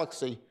the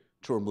galaxy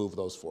to remove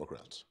those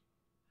foregrounds.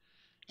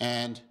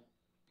 And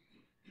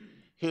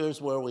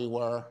here's where we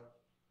were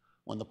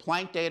when the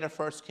Planck data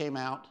first came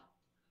out.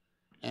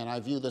 And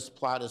I view this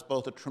plot as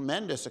both a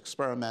tremendous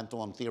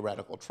experimental and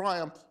theoretical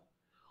triumph.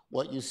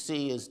 What you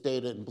see is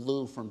data in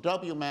blue from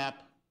WMAP,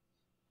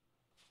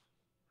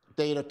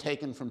 data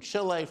taken from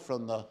Chile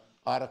from the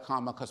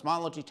Atacama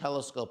Cosmology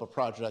Telescope, a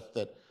project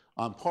that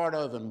I'm part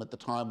of and at the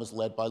time was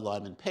led by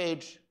Lyman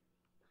Page.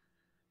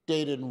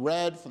 Data in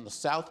red from the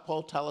South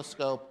Pole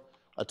Telescope,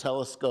 a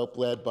telescope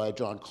led by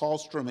John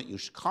Karlstrom at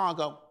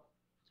UChicago.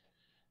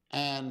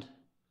 And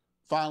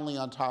finally,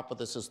 on top of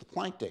this is the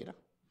Planck data.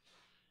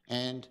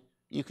 And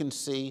you can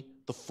see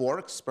the 4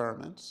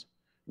 experiments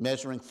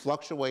measuring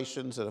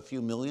fluctuations at a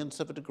few millionths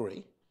of a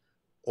degree,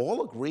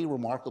 all agree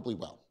remarkably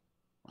well.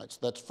 Right? So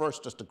that's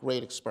first just a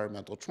great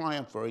experimental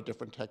triumph, very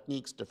different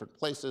techniques, different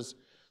places,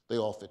 they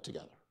all fit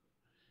together.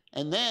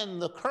 And then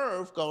the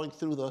curve going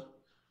through the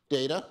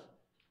data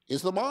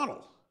is the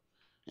model.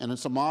 And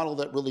it's a model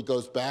that really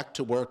goes back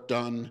to work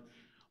done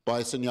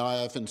by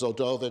Sinyaev and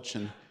Zoldovich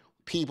and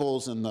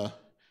Peebles in the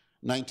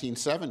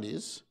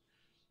 1970s,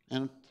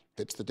 and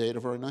fits the data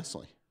very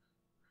nicely.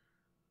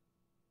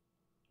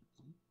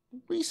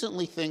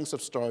 Recently, things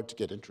have started to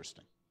get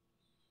interesting.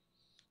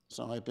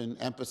 So I've been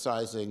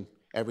emphasizing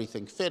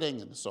everything fitting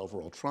in this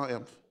overall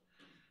triumph.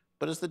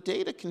 But as the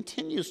data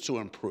continues to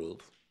improve,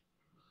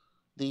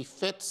 the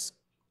fits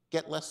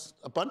get less,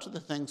 a bunch of the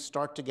things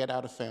start to get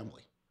out of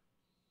family.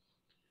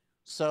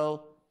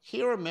 So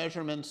here are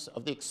measurements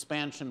of the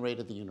expansion rate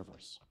of the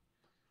universe,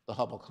 the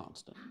Hubble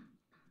constant.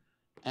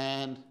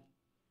 And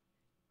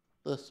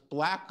this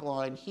black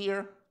line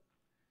here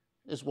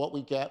is what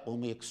we get when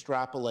we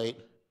extrapolate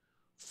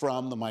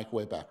from the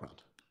microwave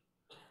background.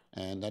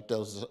 And that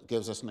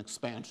gives us an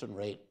expansion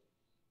rate,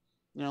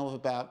 of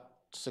about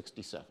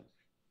 67.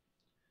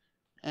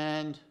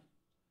 And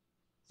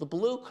the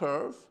blue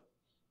curve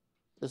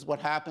is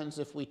what happens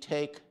if we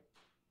take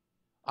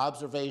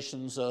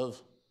observations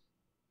of,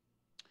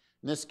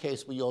 in this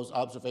case, we use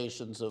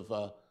observations of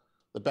the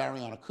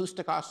baryon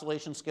acoustic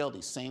oscillation scale,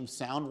 these same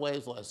sound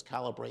waves. Let us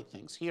calibrate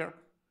things here.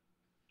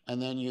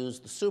 And then use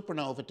the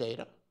supernova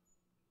data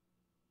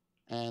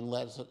and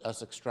let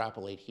us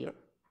extrapolate here.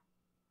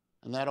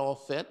 And that all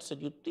fits,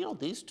 and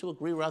these two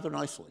agree rather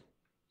nicely.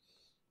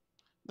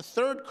 The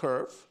third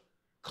curve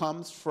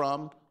comes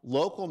from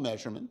local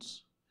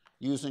measurements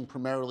using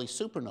primarily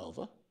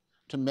supernova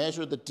to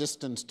measure the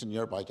distance to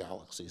nearby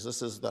galaxies.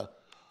 This is the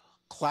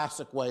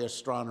classic way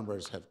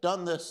astronomers have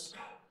done this,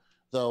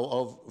 though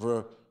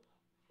over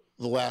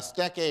the last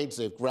decades,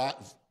 they've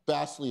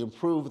vastly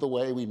improved the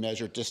way we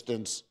measure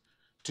distance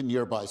to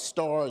nearby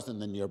stars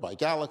and then nearby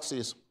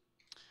galaxies.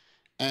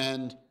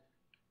 And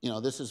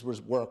this is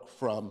work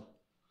from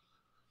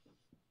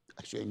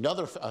actually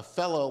a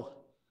fellow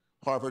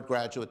Harvard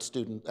graduate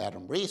student,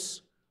 Adam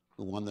Rees,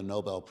 who won the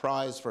Nobel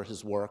Prize for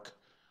his work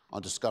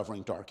on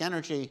discovering dark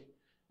energy.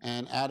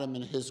 And Adam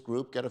and his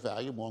group get a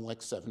value more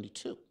like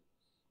 72.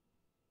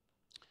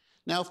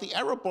 Now, if the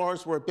error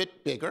bars were a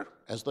bit bigger,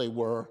 as they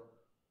were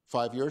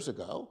 5 years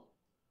ago,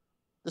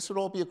 this would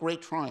all be a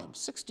great triumph.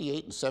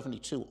 68 and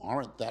 72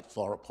 aren't that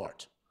far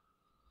apart.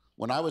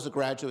 When I was a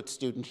graduate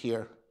student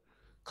here,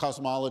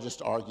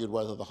 cosmologists argued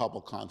whether the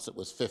Hubble constant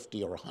was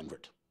 50 or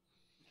 100.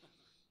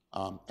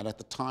 And at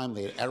the time,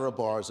 they had error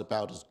bars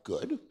about as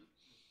good,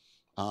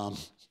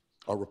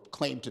 or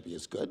claimed to be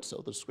as good, so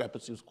the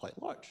discrepancy was quite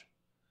large.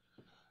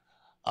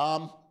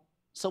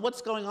 So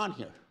what's going on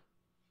here?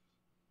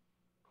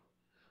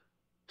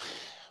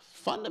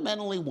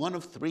 Fundamentally, one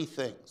of 3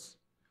 things.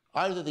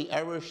 Either the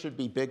error should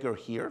be bigger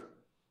here,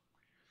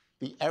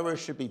 the error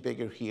should be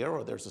bigger here,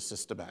 or there's a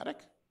systematic,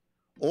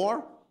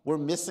 or we're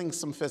missing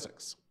some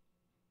physics.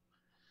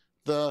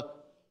 The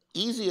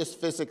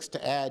easiest physics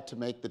to add to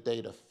make the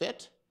data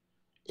fit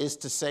is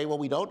to say, well,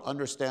 we don't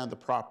understand the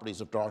properties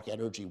of dark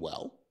energy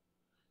well.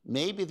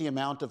 Maybe the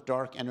amount of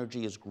dark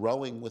energy is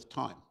growing with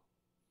time.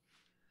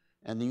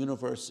 And the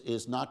universe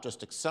is not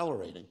just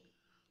accelerating,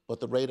 but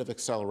the rate of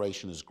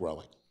acceleration is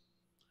growing.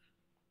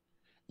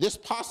 This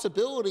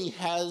possibility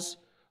has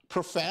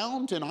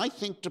profound and I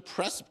think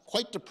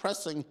quite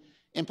depressing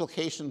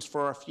implications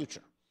for our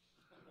future.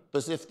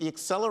 Because if the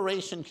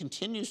acceleration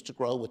continues to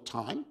grow with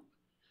time,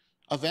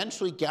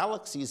 eventually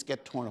galaxies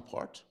get torn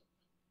apart.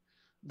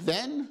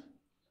 Then,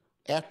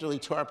 after we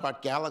tear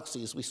apart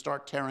galaxies, we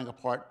start tearing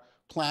apart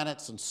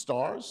planets and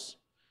stars,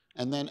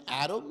 and then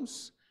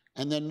atoms,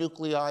 and then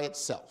nuclei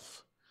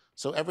itself.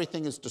 So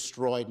everything is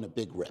destroyed in a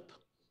big rip.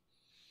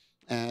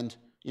 And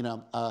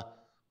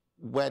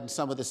when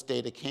some of this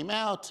data came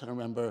out, I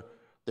remember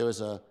there was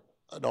an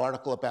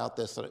article about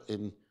this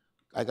in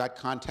I got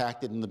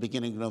contacted in the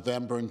beginning of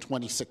November in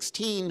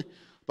 2016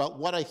 about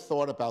what I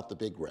thought about the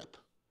Big Rip.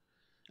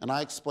 And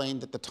I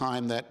explained at the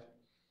time that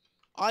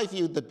I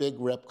viewed the Big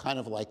Rip kind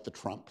of like the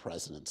Trump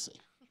presidency,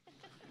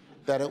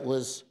 that it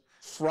was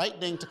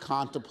frightening to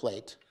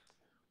contemplate,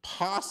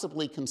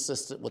 possibly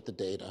consistent with the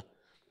data,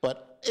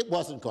 but it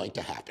wasn't going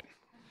to happen.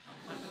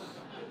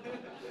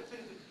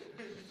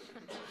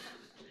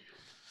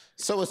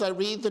 So as I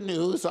read the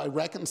news, I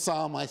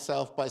reconcile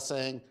myself by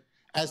saying,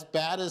 as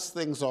bad as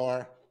things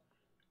are,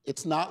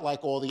 it's not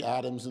like all the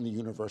atoms in the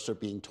universe are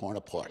being torn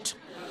apart.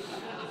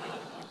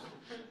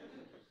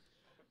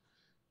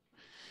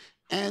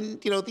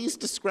 And these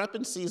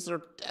discrepancies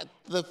are at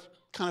the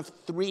kind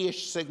of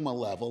 3-ish sigma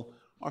level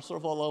are sort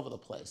of all over the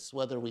place,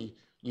 whether we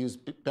use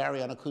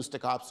baryon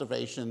acoustic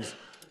observations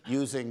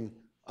using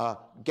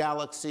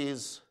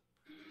galaxies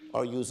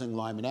or using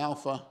Lyman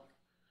alpha.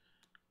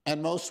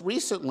 And most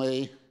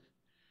recently,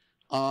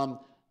 the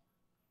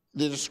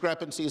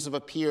discrepancies have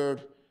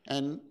appeared,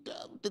 and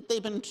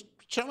they've been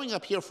showing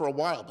up here for a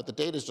while, but the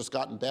data's just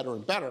gotten better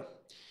and better,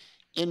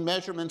 in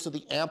measurements of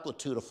the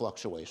amplitude of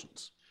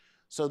fluctuations.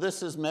 So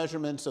this is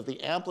measurements of the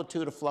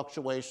amplitude of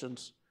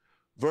fluctuations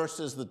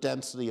versus the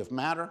density of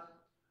matter.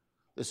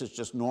 This is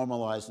just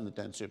normalizing the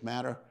density of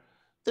matter.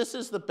 This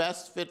is the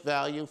best fit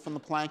value from the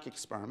Planck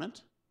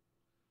experiment.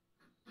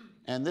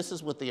 And this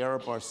is with the error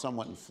bar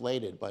somewhat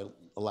inflated by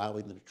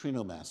allowing the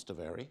neutrino mass to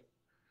vary.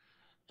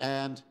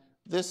 And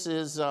this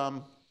is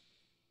the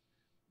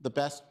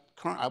best,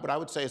 what I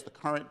would say is the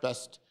current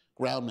best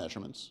ground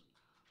measurements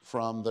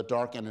from the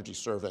dark energy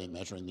survey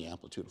measuring the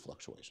amplitude of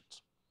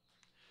fluctuations.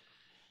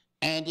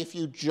 And if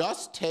you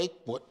just take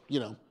what,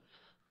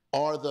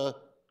 are the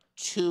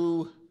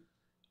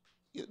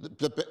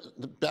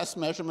best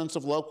measurements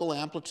of local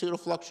amplitude of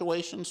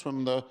fluctuations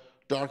from the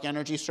dark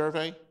energy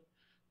survey,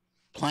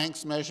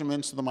 Planck's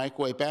measurements of the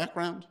microwave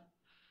background,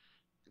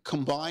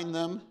 combine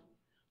them,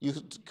 you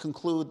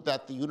conclude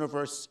that the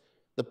universe,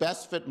 the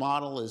best fit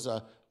model is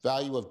a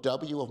value of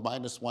W of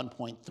minus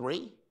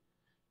 1.3,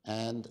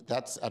 and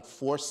that's at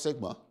 4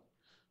 sigma,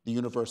 the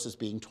universe is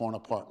being torn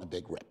apart in a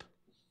big rip.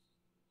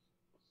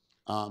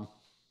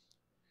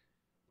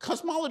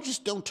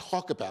 Cosmologists don't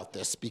talk about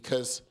this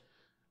because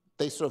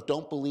they sort of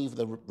don't believe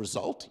the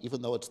result,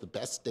 even though it's the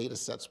best data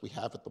sets we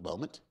have at the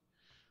moment.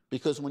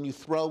 Because when you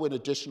throw in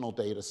additional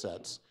data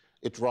sets,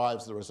 it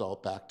drives the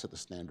result back to the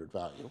standard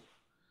value.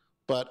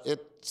 But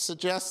it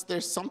suggests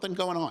there's something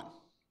going on.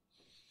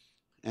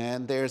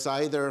 And there's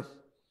either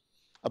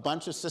a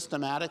bunch of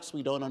systematics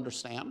we don't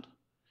understand,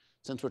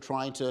 since we're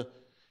trying to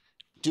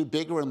do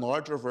bigger and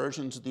larger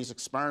versions of these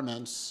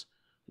experiments,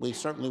 we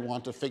certainly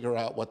want to figure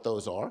out what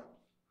those are.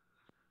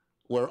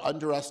 We're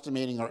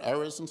underestimating our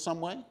errors in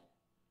some way.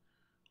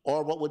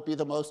 Or what would be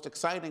the most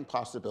exciting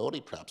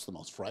possibility, perhaps the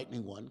most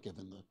frightening one,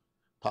 given the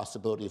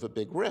possibility of a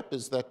big rip,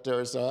 is that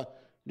there's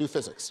new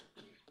physics.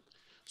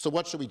 So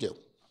what should we do?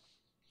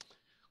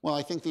 Well,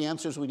 I think the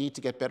answer is we need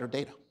to get better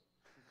data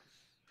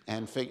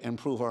and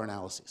improve our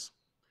analyses.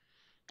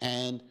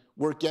 And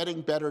we're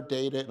getting better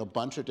data in a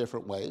bunch of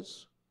different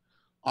ways.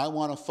 I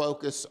want to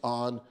focus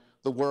on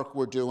the work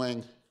we're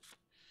doing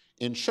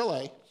in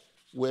Chile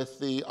with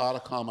the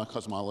Atacama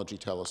Cosmology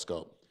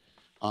Telescope,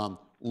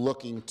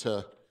 looking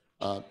to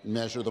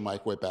measure the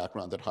microwave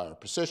background at higher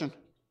precision.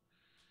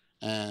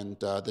 And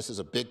this is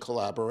a big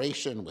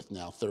collaboration with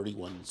now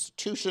 31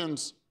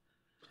 institutions.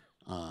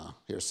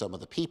 Here's some of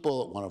the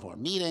people at one of our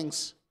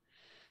meetings,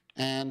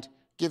 and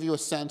give you a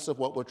sense of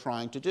what we're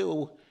trying to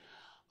do.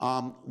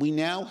 We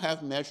now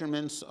have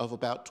measurements of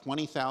about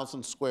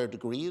 20,000 square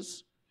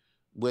degrees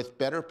with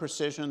better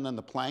precision than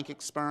the Planck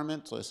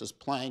experiment. So this is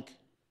Planck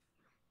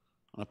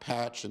on a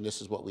patch, and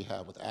this is what we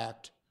have with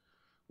ACT.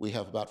 We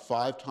have about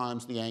 5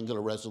 times the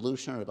angular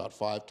resolution, or about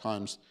 5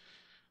 times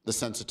the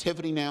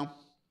sensitivity now.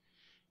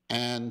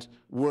 And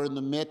we're in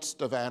the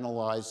midst of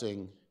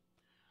analyzing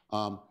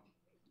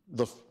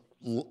the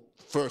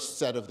first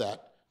set of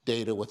that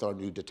data with our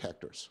new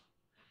detectors.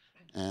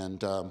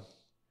 And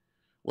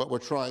what we're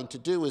trying to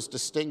do is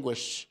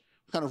distinguish,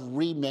 kind of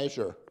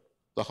remeasure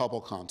the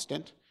Hubble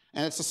constant.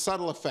 And it's a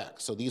subtle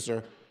effect. So these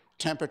are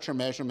temperature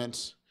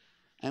measurements.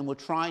 And we're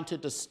trying to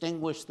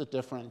distinguish the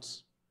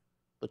difference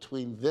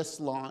between this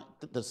line,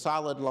 the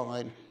solid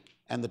line,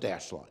 and the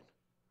dashed line.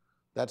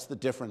 That's the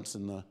difference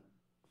in the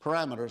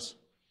parameters.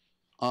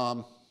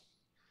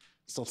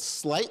 So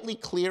slightly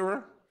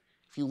clearer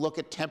if you look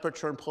at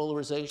temperature and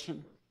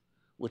polarization,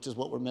 which is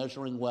what we're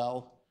measuring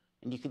well.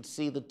 And you can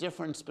see the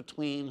difference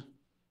between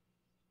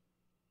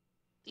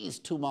these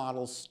two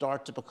models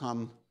start to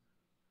become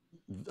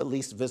at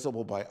least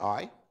visible by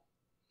eye.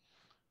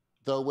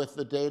 Though with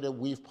the data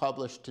we've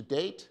published to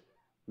date,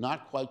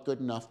 not quite good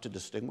enough to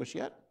distinguish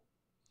yet.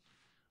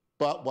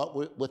 But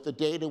with the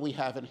data we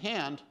have in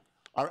hand,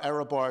 our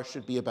error bar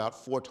should be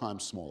about 4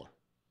 times smaller.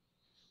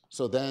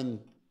 So then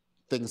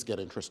things get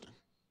interesting.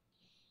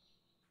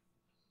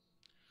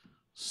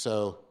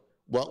 So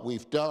what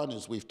we've done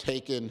is we've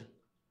taken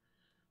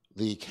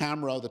the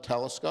camera of the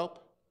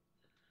telescope,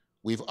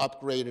 we've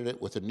upgraded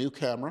it with a new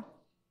camera,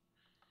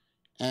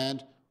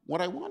 and what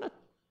I want to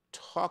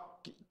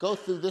go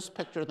through this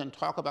picture, then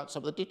talk about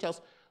some of the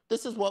details.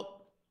 This is what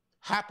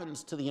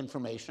happens to the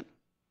information.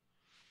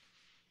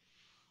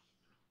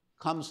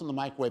 Comes from the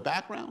microwave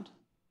background,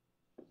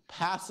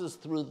 passes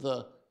through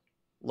the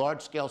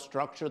large-scale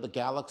structure, the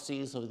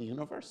galaxies of the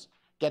universe,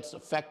 gets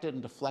affected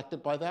and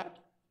deflected by that,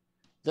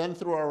 then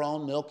through our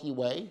own Milky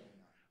Way,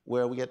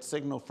 where we get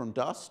signal from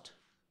dust,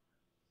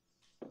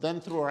 then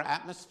through our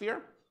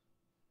atmosphere.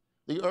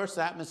 The Earth's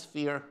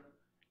atmosphere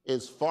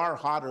is far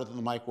hotter than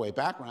the microwave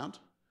background.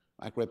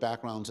 Microwave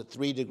background's at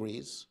 3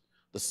 degrees.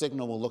 The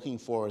signal we're looking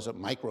for is at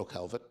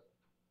microkelvin.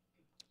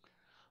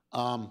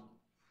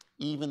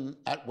 Even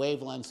at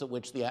wavelengths at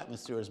which the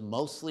atmosphere is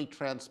mostly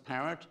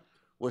transparent,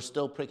 we're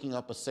still picking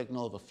up a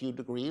signal of a few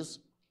degrees,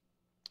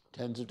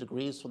 tens of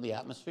degrees from the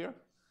atmosphere.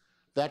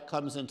 That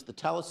comes into the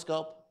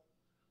telescope.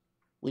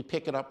 We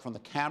pick it up from the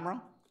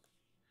camera.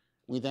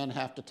 We then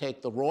have to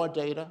take the raw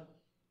data,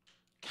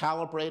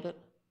 calibrate it,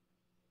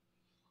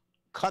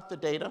 cut the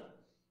data.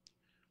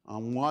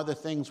 One of the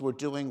things we're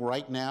doing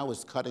right now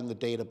is cutting the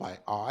data by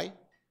eye.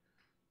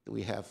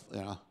 We have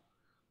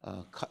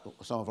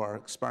some of our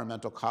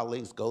experimental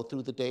colleagues go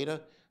through the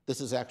data.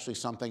 This is actually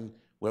something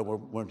where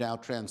we're now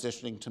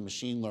transitioning to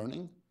machine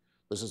learning.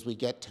 Because as we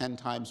get 10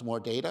 times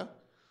more data,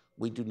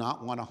 we do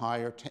not want to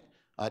hire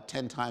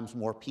 10 times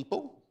more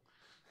people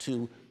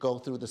to go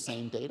through the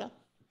same data.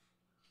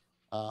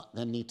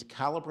 Then need to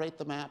calibrate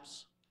the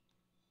maps,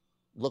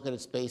 look at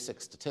its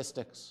basic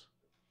statistics,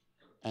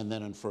 and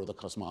then infer the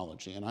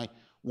cosmology. And I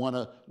want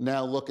to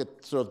now look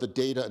at sort of the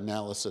data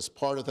analysis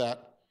part of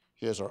that.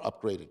 Here's our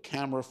upgraded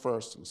camera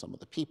first and some of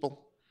the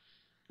people,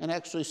 and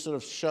actually sort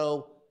of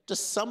show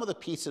just some of the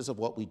pieces of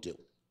what we do.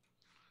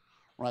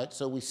 Right?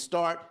 So we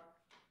start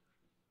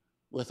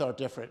with our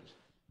different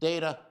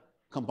data,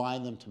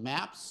 combine them to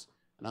maps,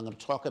 and I'm going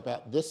to talk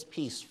about this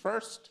piece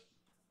first.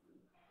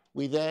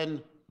 We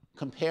then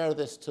compare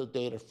this to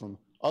data from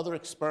other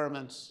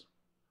experiments,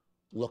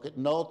 look at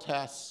null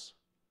tests,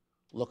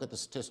 look at the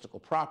statistical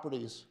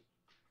properties,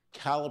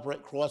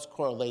 calibrate,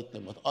 cross-correlate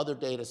them with other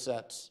data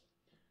sets,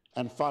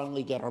 and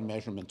finally get our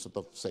measurements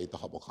of, say, the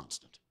Hubble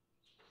constant.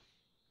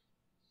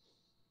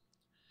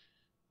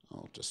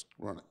 I'll just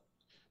run it.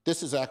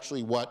 This is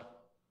actually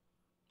what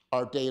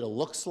our data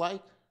looks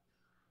like.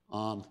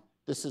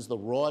 This is the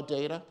raw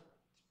data.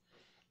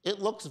 It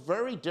looks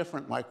very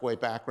different,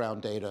 microwave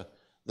background data,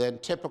 than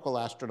typical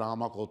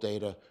astronomical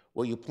data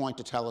where you point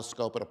a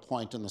telescope at a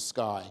point in the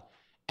sky.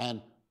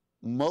 And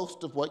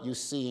most of what you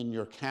see in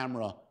your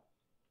camera,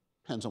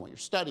 depends on what you're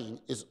studying,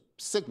 is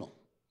signal.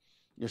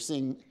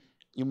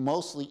 You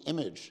mostly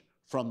image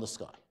from the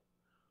sky.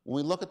 When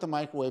we look at the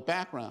microwave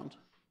background,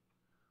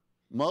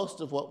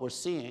 most of what we're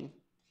seeing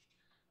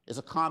is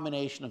a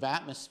combination of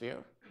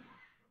atmosphere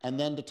and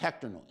then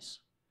detector noise.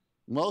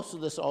 Most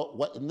of this,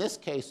 in this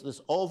case,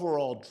 this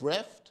overall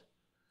drift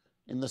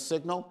in the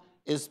signal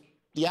is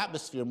the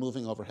atmosphere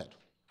moving overhead.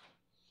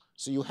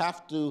 So you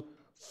have to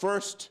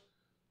first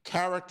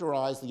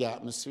characterize the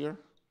atmosphere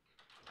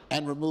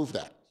and remove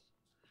that.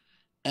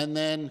 And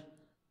then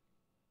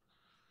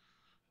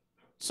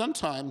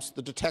sometimes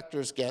the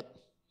detectors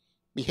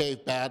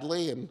behave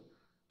badly and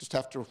just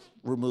have to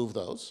remove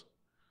those.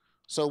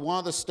 So one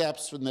of the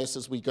steps from this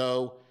is we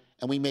go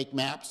and we make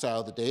maps out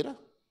of the data.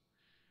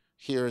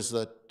 Here's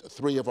the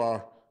 3 of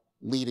our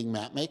leading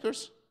map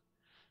makers.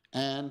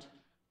 And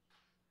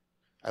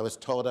I was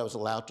told I was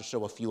allowed to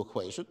show a few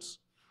equations.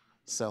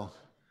 So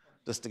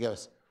just to give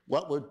us,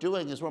 what we're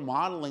doing is we're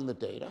modeling the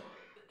data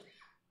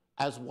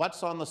as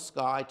what's on the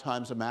sky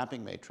times a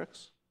mapping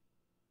matrix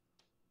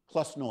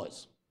plus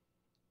noise.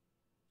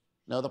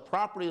 Now, the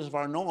properties of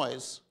our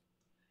noise,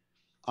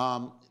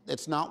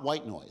 it's not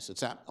white noise.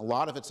 A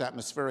lot of it's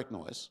atmospheric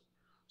noise,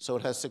 so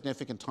it has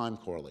significant time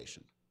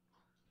correlation.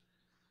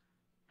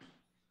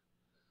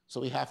 So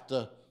we have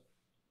to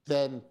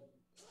then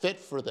fit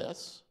for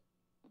this.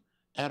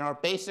 And our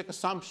basic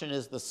assumption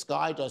is the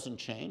sky doesn't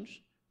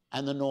change,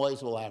 and the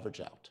noise will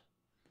average out.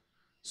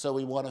 So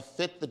we want to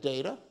fit the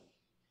data,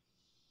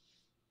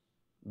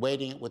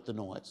 weighting it with the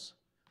noise.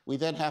 We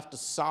then have to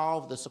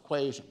solve this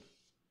equation.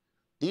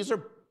 These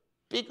are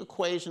big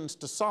equations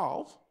to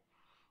solve.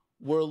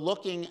 We're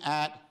looking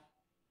at,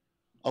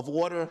 of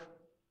order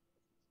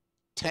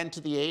 10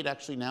 to the 8,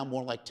 actually now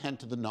more like 10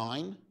 to the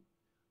 9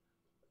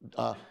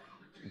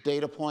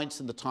 data points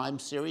in the time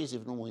series,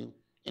 even when we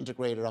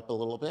integrate it up a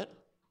little bit.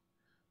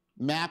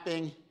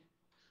 Mapping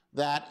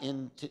that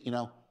into,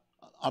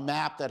 a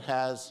map that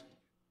has,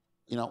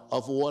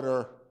 of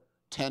order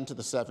 10 to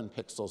the 7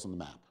 pixels in the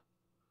map.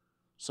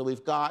 So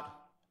we've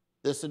got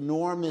this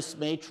enormous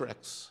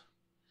matrix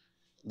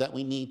that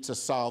we need to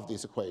solve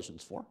these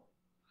equations for.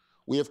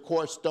 We, of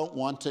course, don't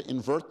want to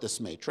invert this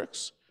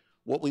matrix.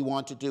 What we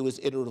want to do is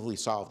iteratively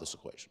solve this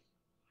equation.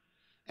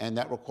 And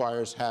that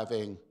requires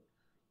having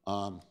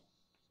a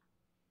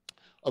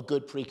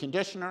good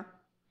preconditioner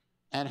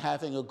and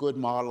having a good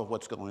model of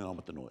what's going on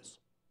with the noise.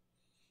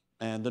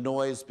 And the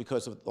noise,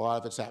 because of a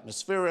lot of it's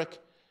atmospheric,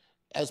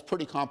 has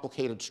pretty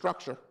complicated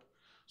structure.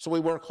 So we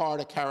work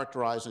hard at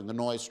characterizing the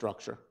noise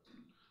structure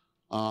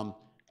and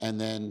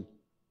then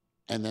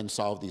and then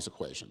solve these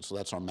equations. So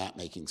that's our map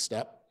making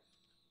step.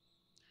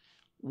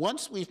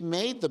 Once we've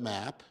made the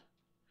map,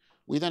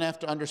 we then have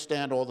to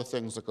understand all the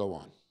things that go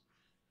on.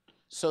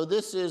 So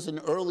this is an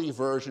early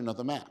version of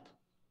the map.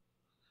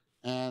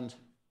 And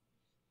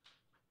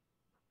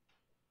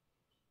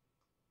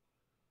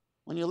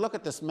when you look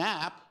at this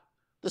map,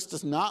 this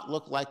does not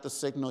look like the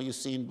signal you've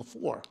seen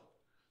before.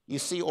 You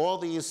see all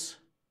these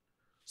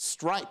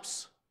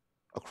stripes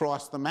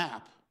across the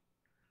map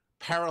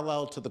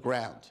parallel to the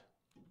ground.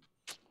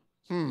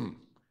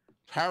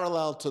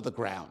 Parallel to the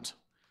ground.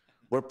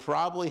 We'll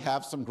probably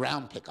have some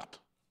ground pickup.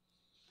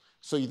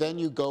 So then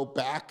you go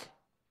back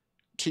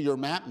to your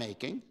map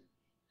making.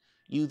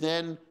 You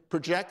then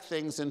project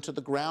things into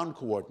the ground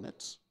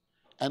coordinates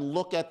and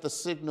look at the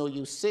signal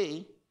you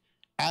see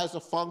as a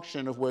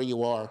function of where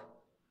you are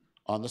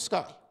on the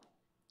sky.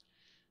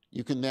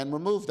 You can then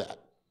remove that.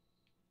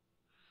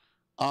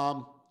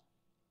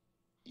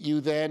 You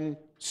then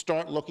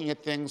start looking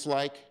at things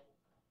like,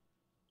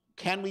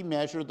 can we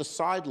measure the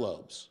side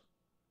lobes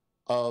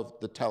of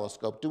the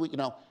telescope?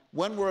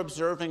 When we're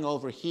observing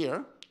over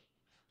here,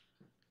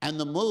 and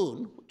the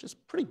moon, which is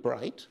pretty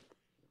bright,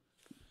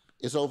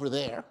 is over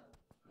there,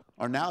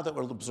 or now that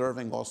we're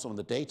observing also in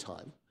the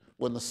daytime,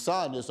 when the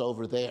sun is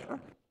over there,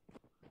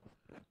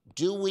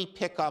 do we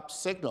pick up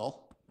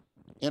signal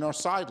in our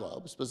side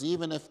lobes? Because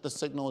even if the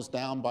signal is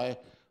down by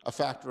a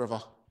factor of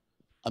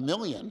a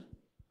million,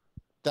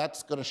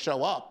 that's going to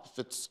show up if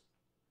it's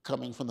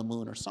coming from the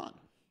moon or sun.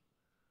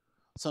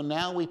 So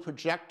now we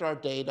project our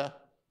data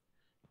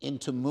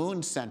into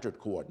moon-centered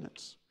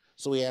coordinates.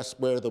 So we ask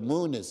where the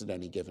moon is at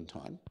any given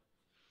time.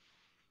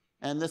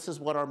 And this is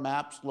what our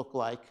maps look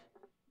like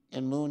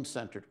in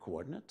moon-centered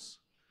coordinates.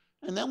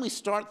 And then we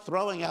start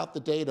throwing out the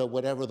data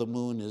whatever the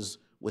moon is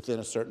within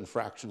a certain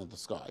fraction of the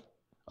sky,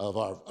 of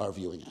our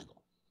viewing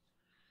angle.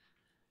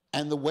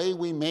 And the way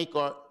we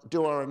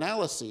do our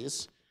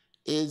analyses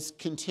is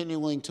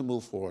continuing to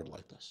move forward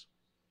like this.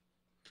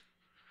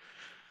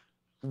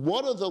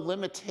 One of the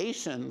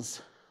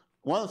limitations,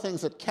 one of the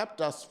things that kept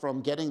us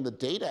from getting the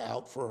data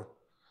out for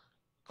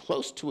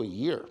close to a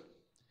year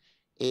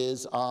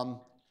is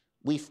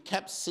we've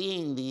kept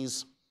seeing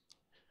these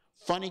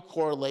funny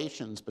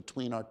correlations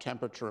between our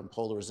temperature and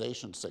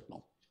polarization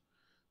signal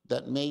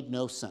that made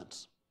no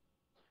sense.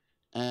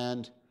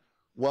 And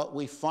what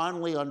we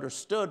finally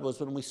understood was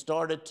when we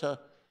started to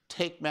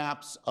take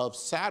maps of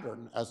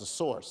Saturn as a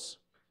source,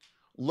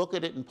 look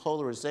at it in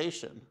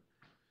polarization,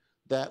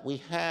 that we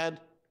had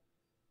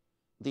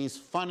these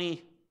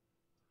funny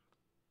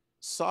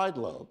side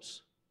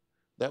lobes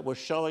that were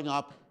showing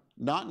up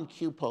not in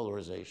Q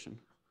polarization,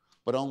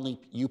 but only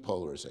U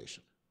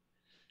polarization.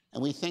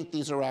 And we think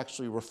these are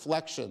actually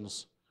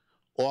reflections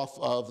off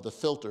of the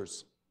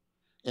filters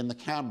in the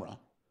camera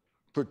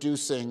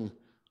producing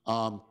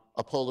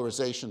a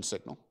polarization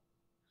signal.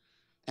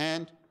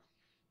 And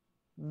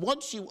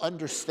once you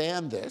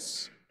understand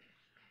this,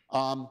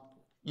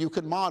 you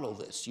can model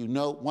this.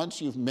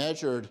 Once you've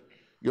measured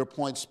your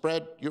point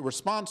spread, your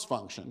response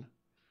function,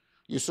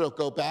 you sort of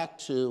go back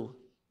to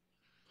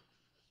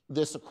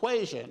this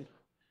equation,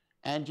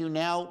 and you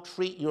now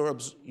treat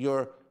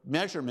your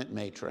measurement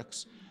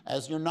matrix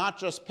as you're not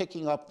just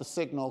picking up the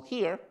signal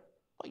here,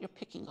 but you're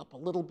picking up a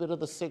little bit of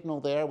the signal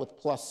there with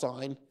plus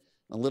sign,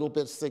 a little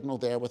bit of signal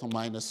there with a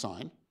minus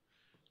sign.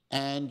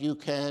 And you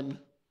can,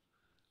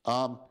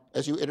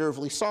 as you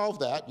iteratively solve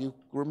that, you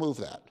remove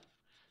that.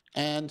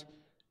 And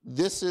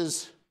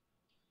these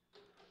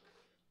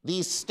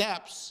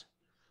steps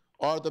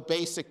are the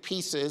basic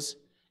pieces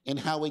in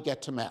how we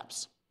get to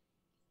maps.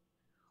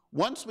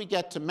 Once we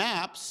get to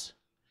maps,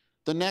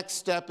 the next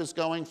step is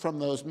going from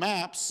those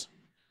maps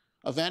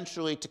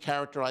eventually to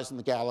characterizing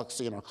the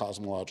galaxy and our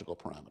cosmological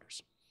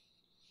parameters.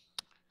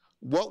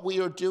 What we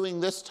are doing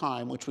this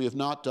time, which we have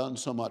not done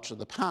so much in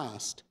the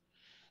past,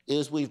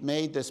 is we've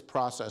made this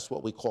process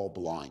what we call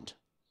blind.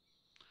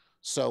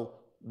 So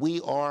we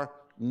are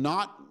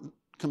not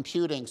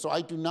computing, so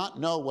I do not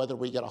know whether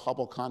we get a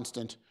Hubble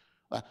constant.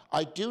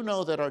 I do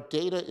know that our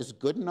data is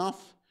good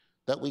enough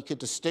that we could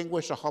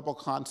distinguish a Hubble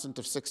constant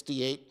of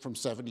 68 from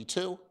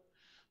 72,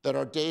 that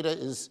our data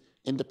is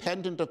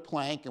independent of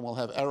Planck and will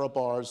have error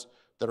bars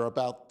that are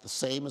about the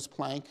same as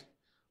Planck,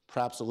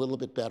 perhaps a little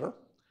bit better.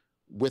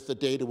 With the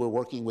data we're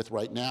working with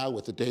right now,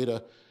 with the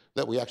data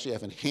that we actually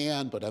have in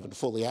hand but haven't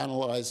fully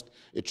analyzed,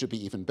 it should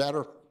be even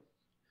better.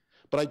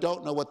 But I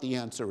don't know what the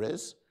answer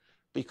is,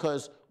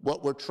 because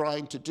what we're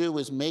trying to do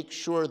is make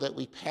sure that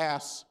we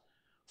pass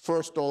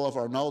first all of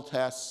our null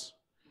tests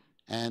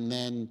and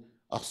then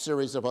a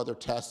series of other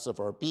tests of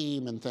our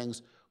beam and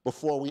things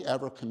before we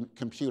ever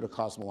compute a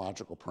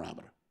cosmological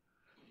parameter.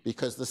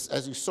 Because this,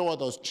 as you saw,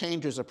 those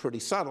changes are pretty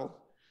subtle.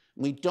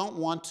 We don't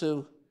want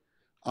to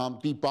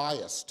be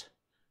biased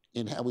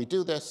in how we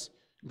do this.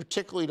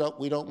 Particularly,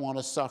 we don't want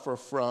to suffer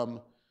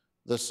from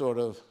the sort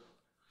of,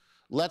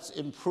 let's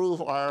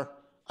improve our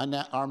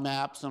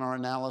maps and our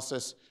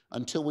analysis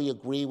until we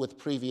agree with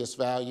previous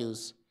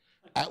values,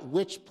 at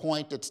which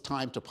point it's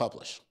time to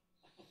publish.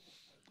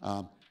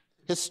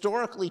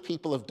 Historically,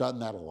 people have done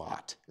that a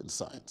lot in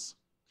science.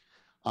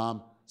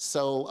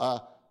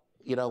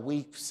 You know,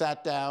 we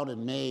sat down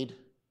and made,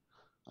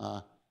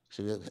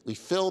 we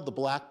filled the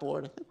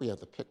blackboard. I think we have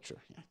the picture.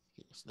 Yeah,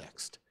 here's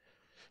next.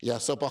 Yeah,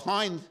 so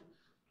behind,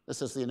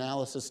 this is the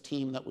analysis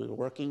team that we were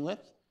working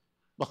with.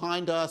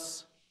 Behind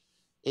us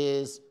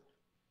is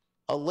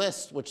a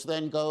list which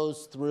then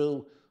goes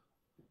through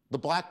the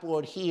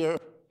blackboard here,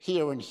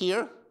 here, and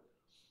here.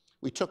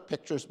 We took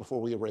pictures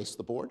before we erased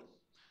the board.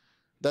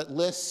 That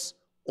lists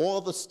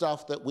all the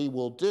stuff that we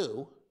will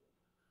do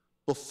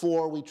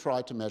before we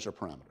try to measure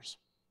parameters.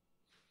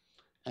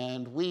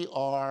 And we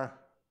are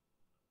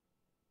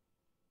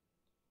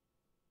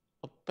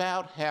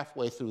about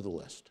halfway through the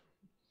list.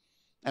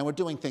 And we're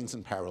doing things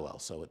in parallel,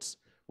 so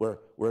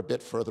we're a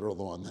bit further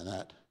along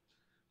than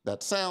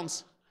that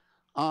sounds.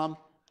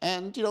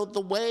 And you know,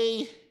 the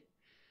way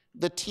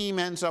the team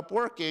ends up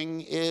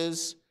working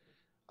is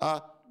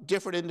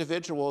different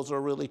individuals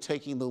are really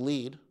taking the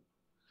lead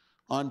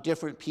on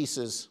different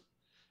pieces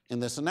in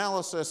this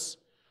analysis.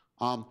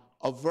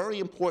 A very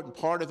important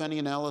part of any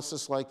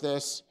analysis like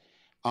this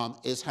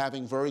is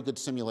having very good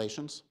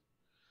simulations.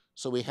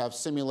 So we have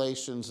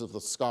simulations of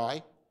the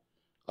sky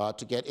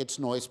to get its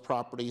noise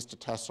properties to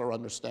test our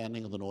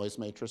understanding of the noise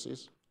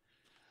matrices.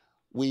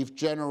 We've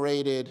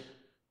generated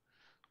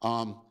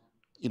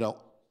you know,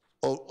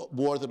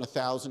 more than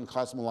 1,000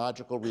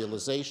 cosmological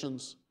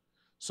realizations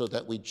so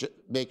that we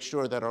make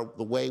sure that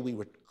the way we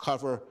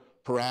recover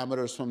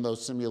parameters from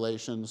those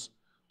simulations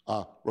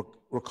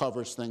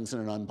recovers things in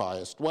an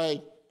unbiased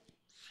way.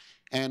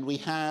 And we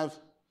have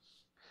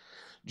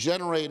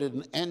generated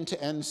an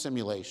end-to-end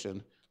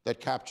simulation that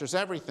captures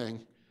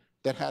everything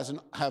that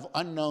have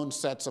unknown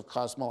sets of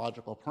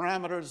cosmological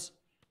parameters,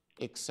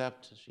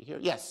 except, is she here?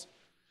 Yes.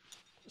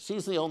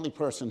 She's the only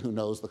person who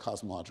knows the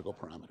cosmological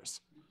parameters.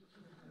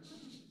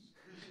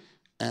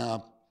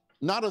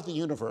 Not of the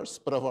universe,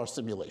 but of our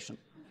simulation.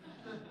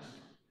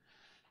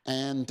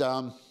 And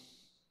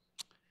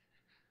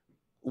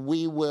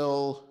we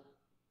will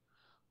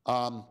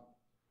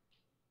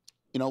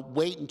you know,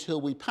 wait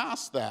until we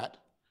pass that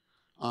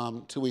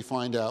till we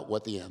find out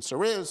what the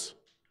answer is.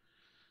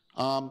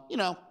 You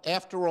know,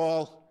 after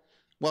all,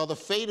 well, the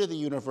fate of the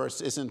universe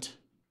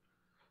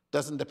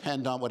doesn't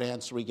depend on what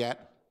answer we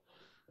get.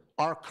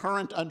 Our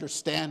current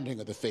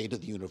understanding of the fate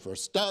of the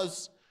universe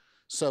does,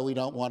 so we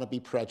don't want to be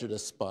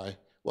prejudiced by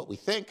what we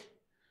think.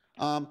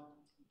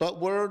 But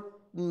we're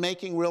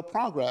making real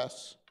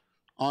progress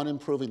on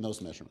improving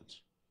those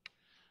measurements.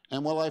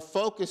 And while I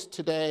focus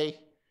today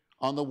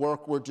on the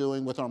work we're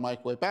doing with our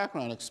microwave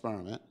background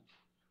experiment,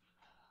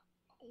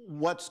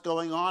 what's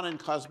going on in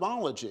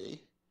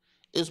cosmology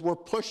is we're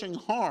pushing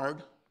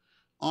hard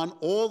on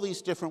all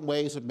these different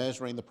ways of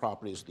measuring the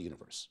properties of the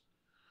universe.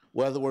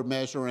 Whether we're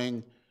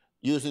measuring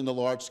using the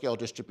large-scale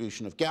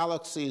distribution of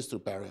galaxies through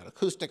baryon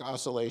acoustic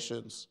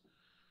oscillations,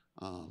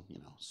 you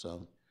know,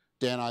 so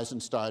Dan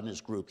Eisenstein and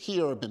his group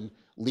here have been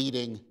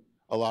leading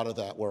a lot of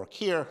that work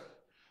here,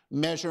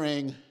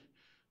 measuring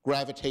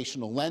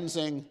gravitational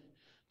lensing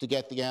to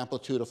get the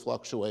amplitude of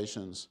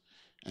fluctuations.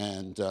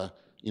 And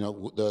you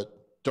know, the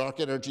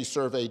dark energy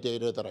survey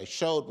data that I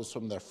showed was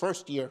from their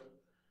first year.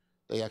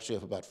 They actually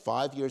have about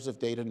 5 years of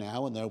data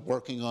now, and they're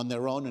working on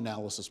their own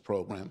analysis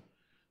program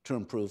to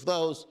improve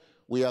those.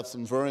 We have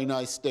some very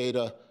nice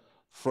data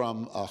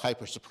from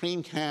Hyper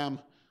Supreme Cam,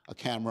 a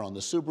camera on the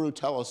Subaru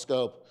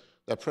telescope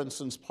that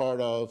Princeton's part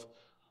of.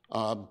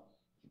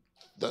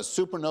 The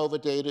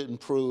supernova data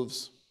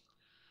improves.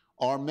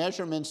 Our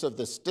measurements of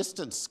this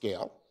distance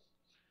scale,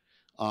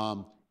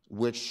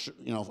 which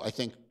you know, I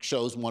think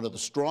shows one of the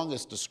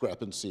strongest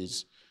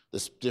discrepancies,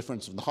 this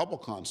difference in the Hubble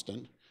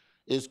constant,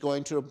 is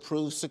going to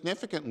improve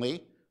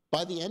significantly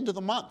by the end of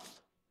the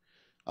month.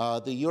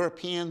 The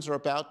Europeans are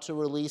about to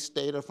release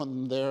data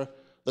from the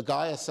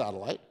Gaia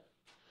satellite,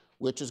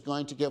 which is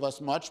going to give us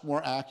much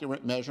more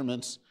accurate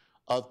measurements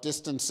of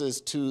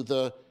distances to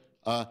the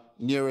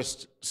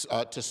nearest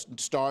to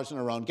stars in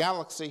our own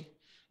galaxy,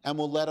 and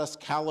will let us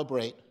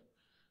calibrate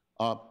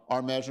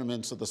our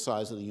measurements of the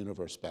size of the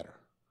universe better.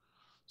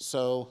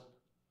 So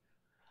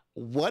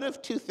what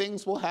if two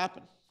things will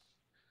happen?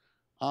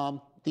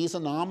 These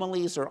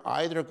anomalies are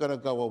either going to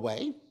go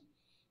away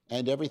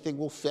and everything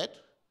will fit,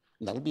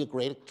 and that'll be a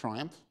great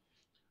triumph,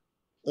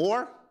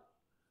 or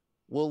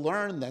we'll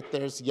learn that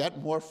there's yet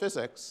more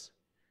physics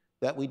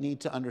that we need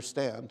to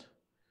understand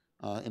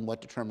in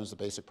what determines the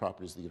basic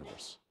properties of the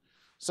universe.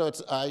 So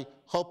I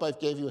hope I've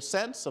gave you a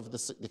sense of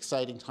the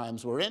exciting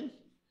times we're in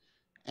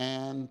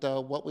and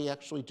what we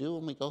actually do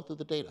when we go through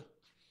the data.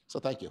 So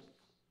thank you.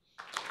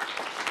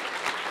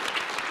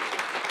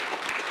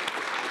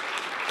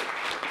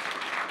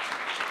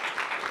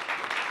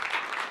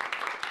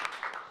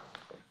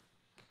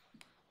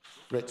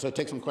 Great, so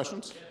take some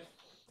questions.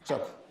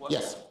 So,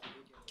 yes.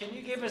 Can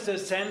you give us a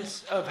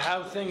sense of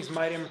how things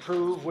might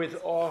improve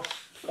with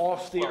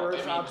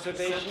off-the-Earth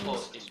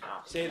observations?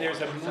 Say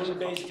there's a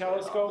moon-based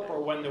telescope,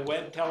 or when the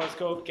Webb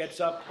telescope gets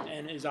up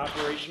and is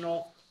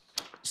operational?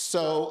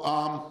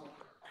 So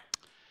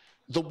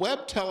the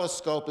Webb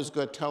telescope is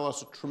going to tell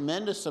us a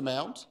tremendous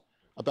amount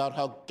about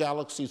how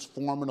galaxies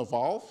form and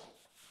evolve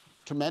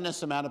in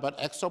tremendous amount about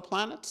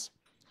exoplanets.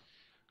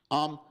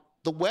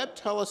 The Webb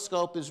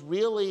telescope is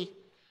really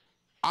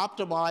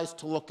optimized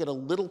to look at a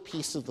little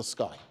piece of the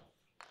sky.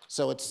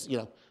 So it's,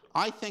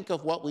 I think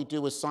of what we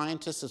do as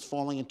scientists as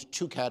falling into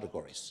two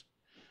categories.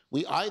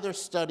 We either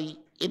study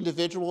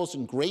individuals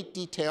in great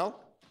detail,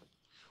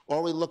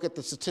 or we look at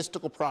the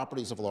statistical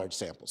properties of large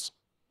samples.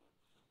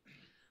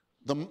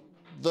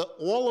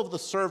 All of the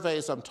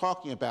surveys I'm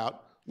talking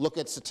about look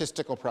at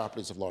statistical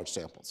properties of large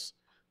samples.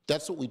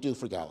 That's what we do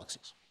for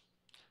galaxies.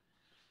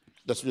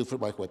 That's what we do for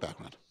microwave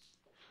background.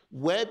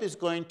 Webb is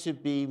going to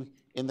be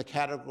in the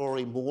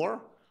category more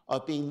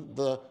of being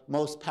the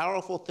most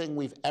powerful thing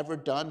we've ever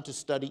done to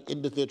study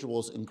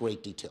individuals in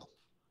great detail,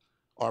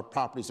 or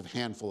properties of a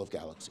handful of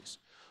galaxies.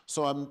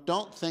 So I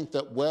don't think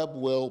that Webb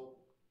will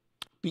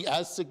be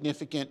as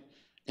significant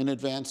in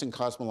advancing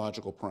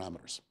cosmological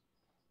parameters.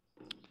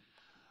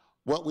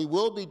 What we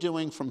will be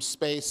doing from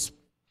space,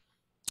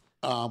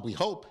 we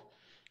hope,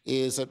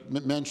 is I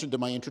mentioned in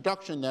my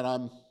introduction that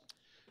I'm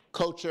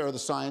co-chair of the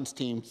science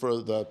team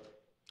for the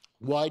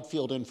Wide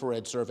Field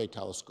Infrared Survey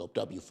Telescope,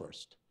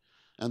 WFIRST.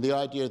 And the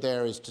idea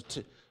there is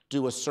to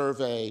do a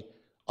survey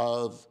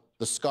of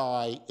the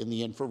sky in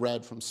the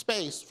infrared from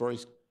space for a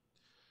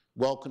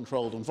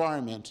well-controlled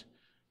environment.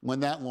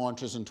 When that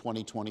launches in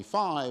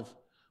 2025,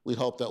 we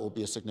hope that will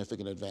be a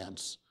significant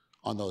advance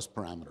on those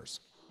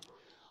parameters.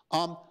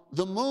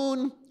 The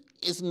moon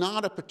is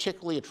not a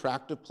particularly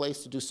attractive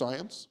place to do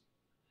science.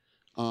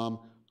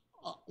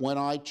 When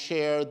I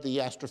chaired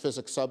the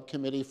astrophysics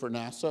subcommittee for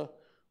NASA,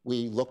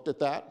 we looked at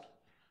that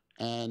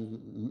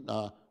and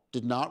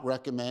did not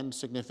recommend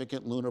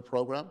significant lunar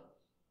program.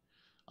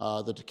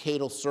 The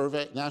Decadal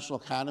Survey, National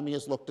Academy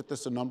has looked at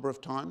this a number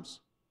of times.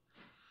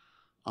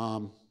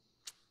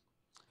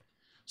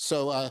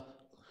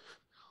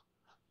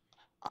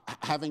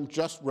 Having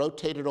just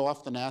rotated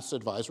off the NASA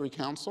Advisory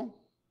Council,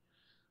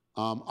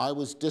 I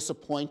was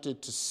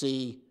disappointed to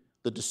see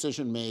the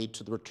decision made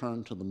to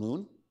return to the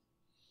moon.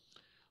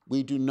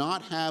 We do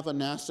not have a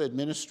NASA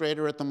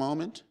administrator at the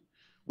moment.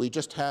 We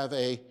just have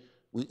a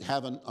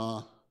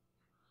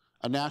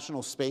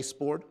National Space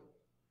Board,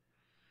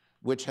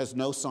 which has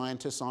no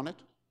scientists on it.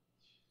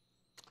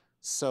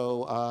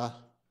 So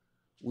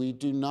we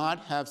do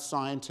not have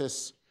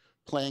scientists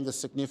playing a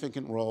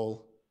significant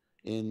role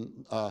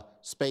in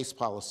space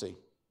policy,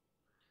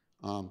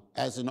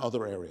 as in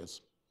other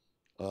areas.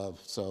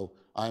 So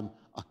I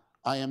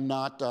am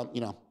not,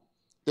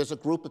 there's a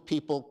group of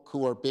people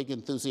who are big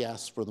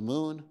enthusiasts for the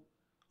moon.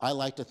 I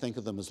like to think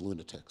of them as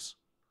lunatics.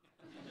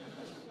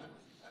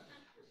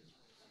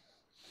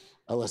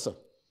 Alyssa.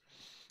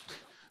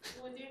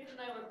 When David and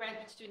I were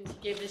graduate students,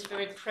 you gave this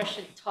very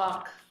prescient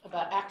talk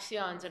about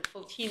axions and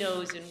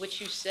photinos, in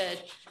which you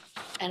said,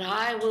 and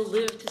I will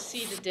live to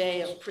see the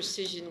day of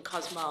precision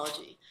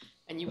cosmology.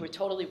 And you were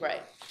totally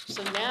right.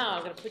 So now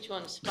I'm going to put you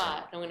on the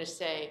spot. I'm going to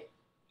say,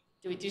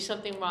 do we do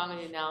something wrong in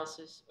the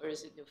analysis, or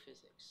is it new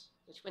physics?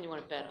 Which one do you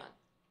want to bet on?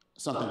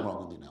 Something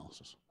wrong with the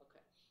analysis. Okay.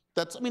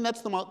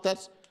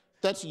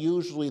 That's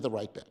usually the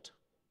right bet,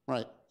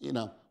 right?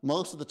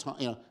 Most of the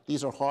time,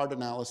 these are hard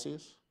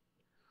analyses.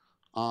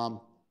 I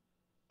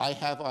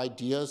have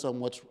ideas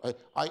on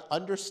I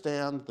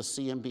understand the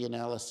CMB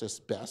analysis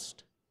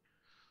best,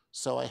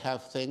 so I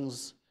have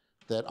things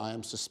that I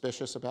am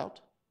suspicious about.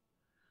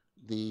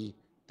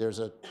 There's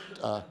a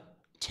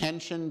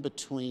tension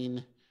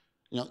between,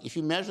 if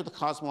you measure the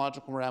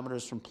cosmological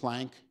parameters from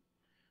Planck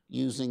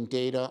using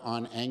data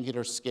on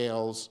angular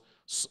scales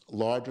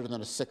larger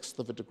than 1/6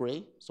 of a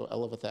degree, so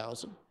L of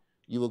 1,000,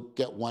 you will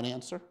get one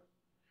answer.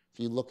 If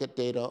you look at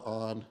data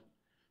on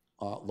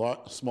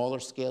smaller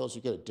scales,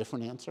 you get a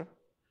different answer,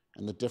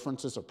 and the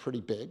differences are pretty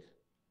big.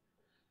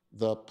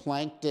 The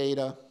Planck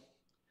data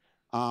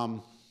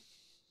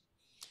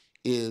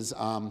is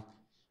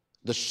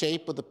the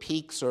shape of the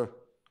peaks are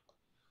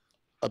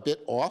a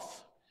bit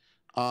off.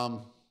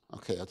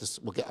 Okay,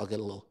 I'll get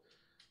a little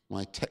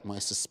my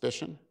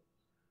suspicion.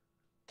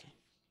 Okay.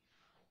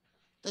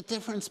 The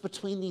difference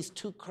between these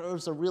two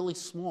curves are really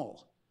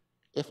small.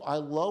 If I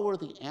lower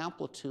the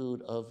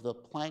amplitude of the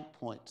Planck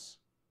points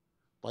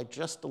by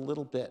just a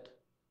little bit,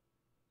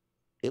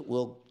 it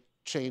will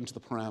change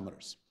the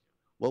parameters.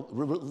 Well, a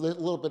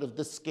little bit of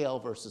this scale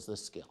versus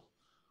this scale.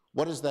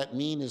 What does that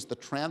mean is the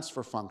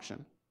transfer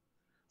function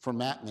for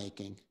map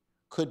making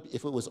could,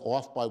 if it was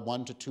off by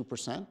 1 to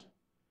 2%,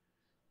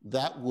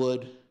 that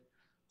would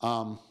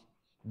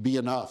be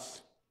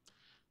enough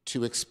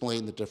to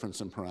explain the difference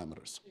in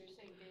parameters. So you're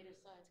saying data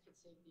science could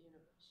save the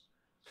universe?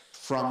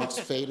 From its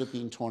fate of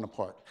being torn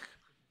apart.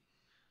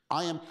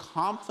 I am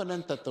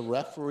confident that the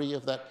referee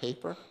of that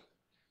paper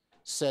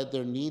said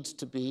there needs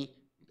to be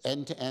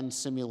end-to-end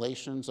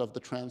simulations of the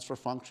transfer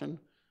function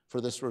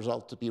for this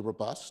result to be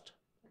robust,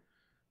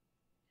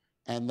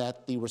 and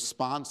that the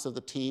response of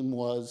the team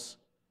was,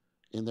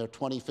 in their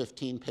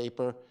 2015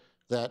 paper,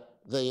 that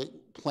they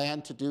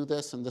plan to do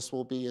this, and this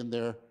will be in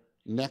their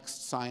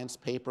next science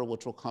paper,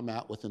 which will come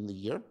out within the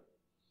year.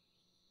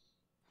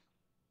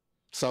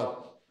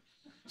 So,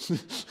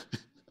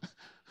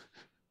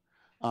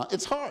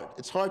 It's hard.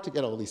 It's hard to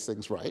get all these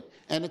things right,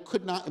 and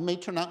it may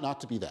turn out not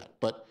to be that.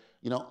 But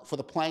for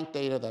the Planck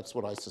data, that's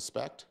what I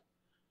suspect.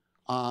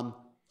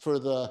 For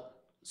the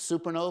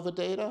supernova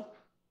data,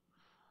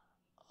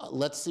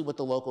 let's see what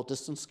the local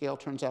distance scale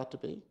turns out to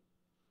be.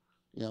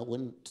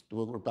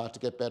 We're about to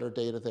get better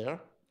data there,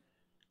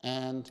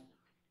 and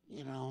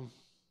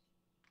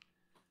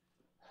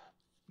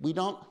we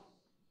don't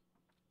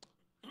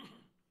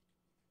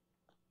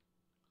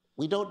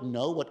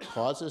know what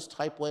causes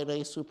type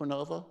 1a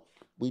supernova.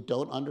 We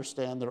don't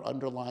understand their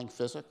underlying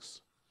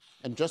physics.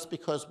 And just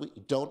because we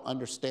don't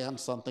understand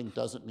something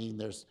doesn't mean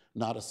there's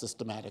not a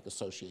systematic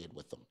associated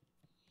with them.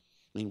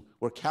 I mean,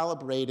 we're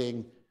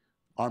calibrating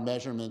our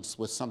measurements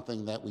with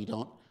something that we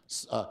don't,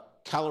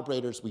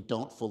 calibrators we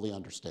don't fully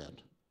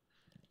understand.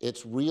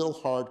 It's real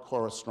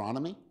hardcore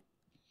astronomy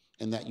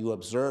in that you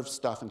observe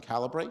stuff and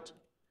calibrate.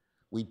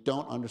 We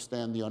don't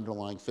understand the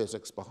underlying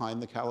physics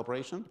behind the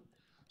calibration.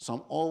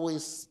 So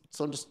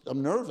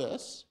I'm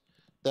nervous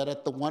that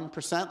at the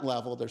 1%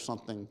 level, there's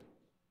something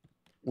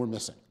we're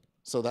missing.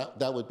 So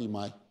that would be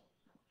my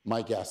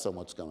guess on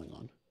what's going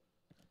on.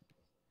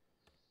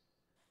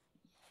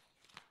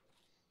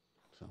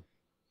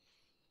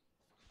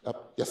 So,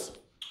 yes?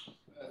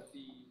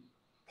 The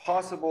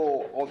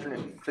possible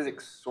alternate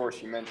physics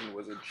source you mentioned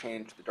was a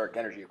change to the dark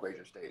energy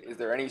equation state. Is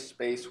there any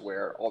space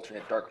where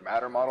alternate dark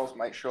matter models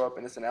might show up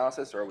in this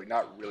analysis, or are we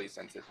not really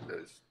sensitive to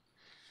those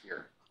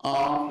here?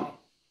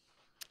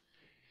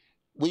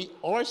 We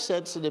are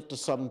sensitive to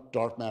some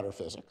dark matter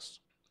physics.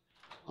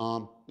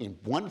 In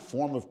one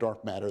form of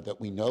dark matter that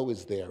we know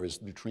is there is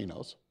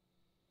neutrinos.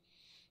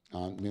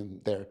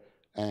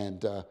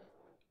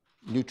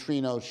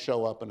 Neutrinos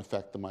show up and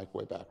affect the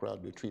microwave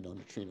background,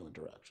 neutrino-neutrino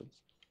interactions.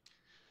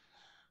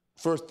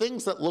 For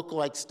things that look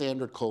like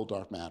standard cold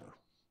dark matter,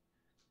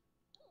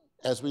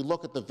 as we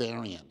look at the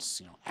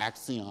variance,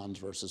 axions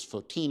versus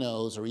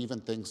photinos, or even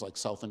things like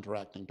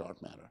self-interacting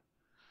dark matter,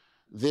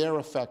 their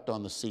effect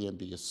on the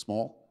CMB is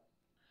small.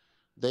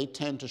 They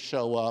tend to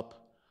show up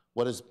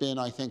what has been,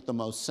 I think, the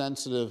most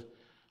sensitive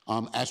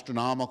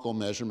astronomical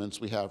measurements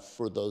we have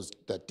for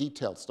that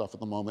detailed stuff at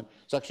the moment.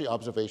 It's actually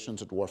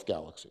observations of dwarf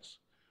galaxies.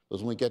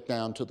 Because when we get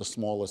down to the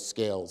smallest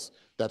scales,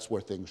 that's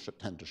where things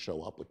tend to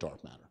show up with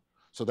dark matter.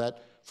 So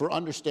that, for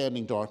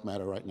understanding dark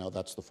matter right now,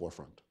 that's the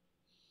forefront.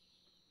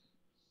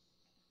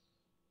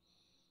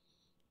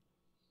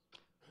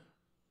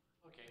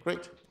 Okay.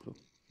 Great.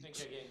 Thank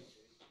you again.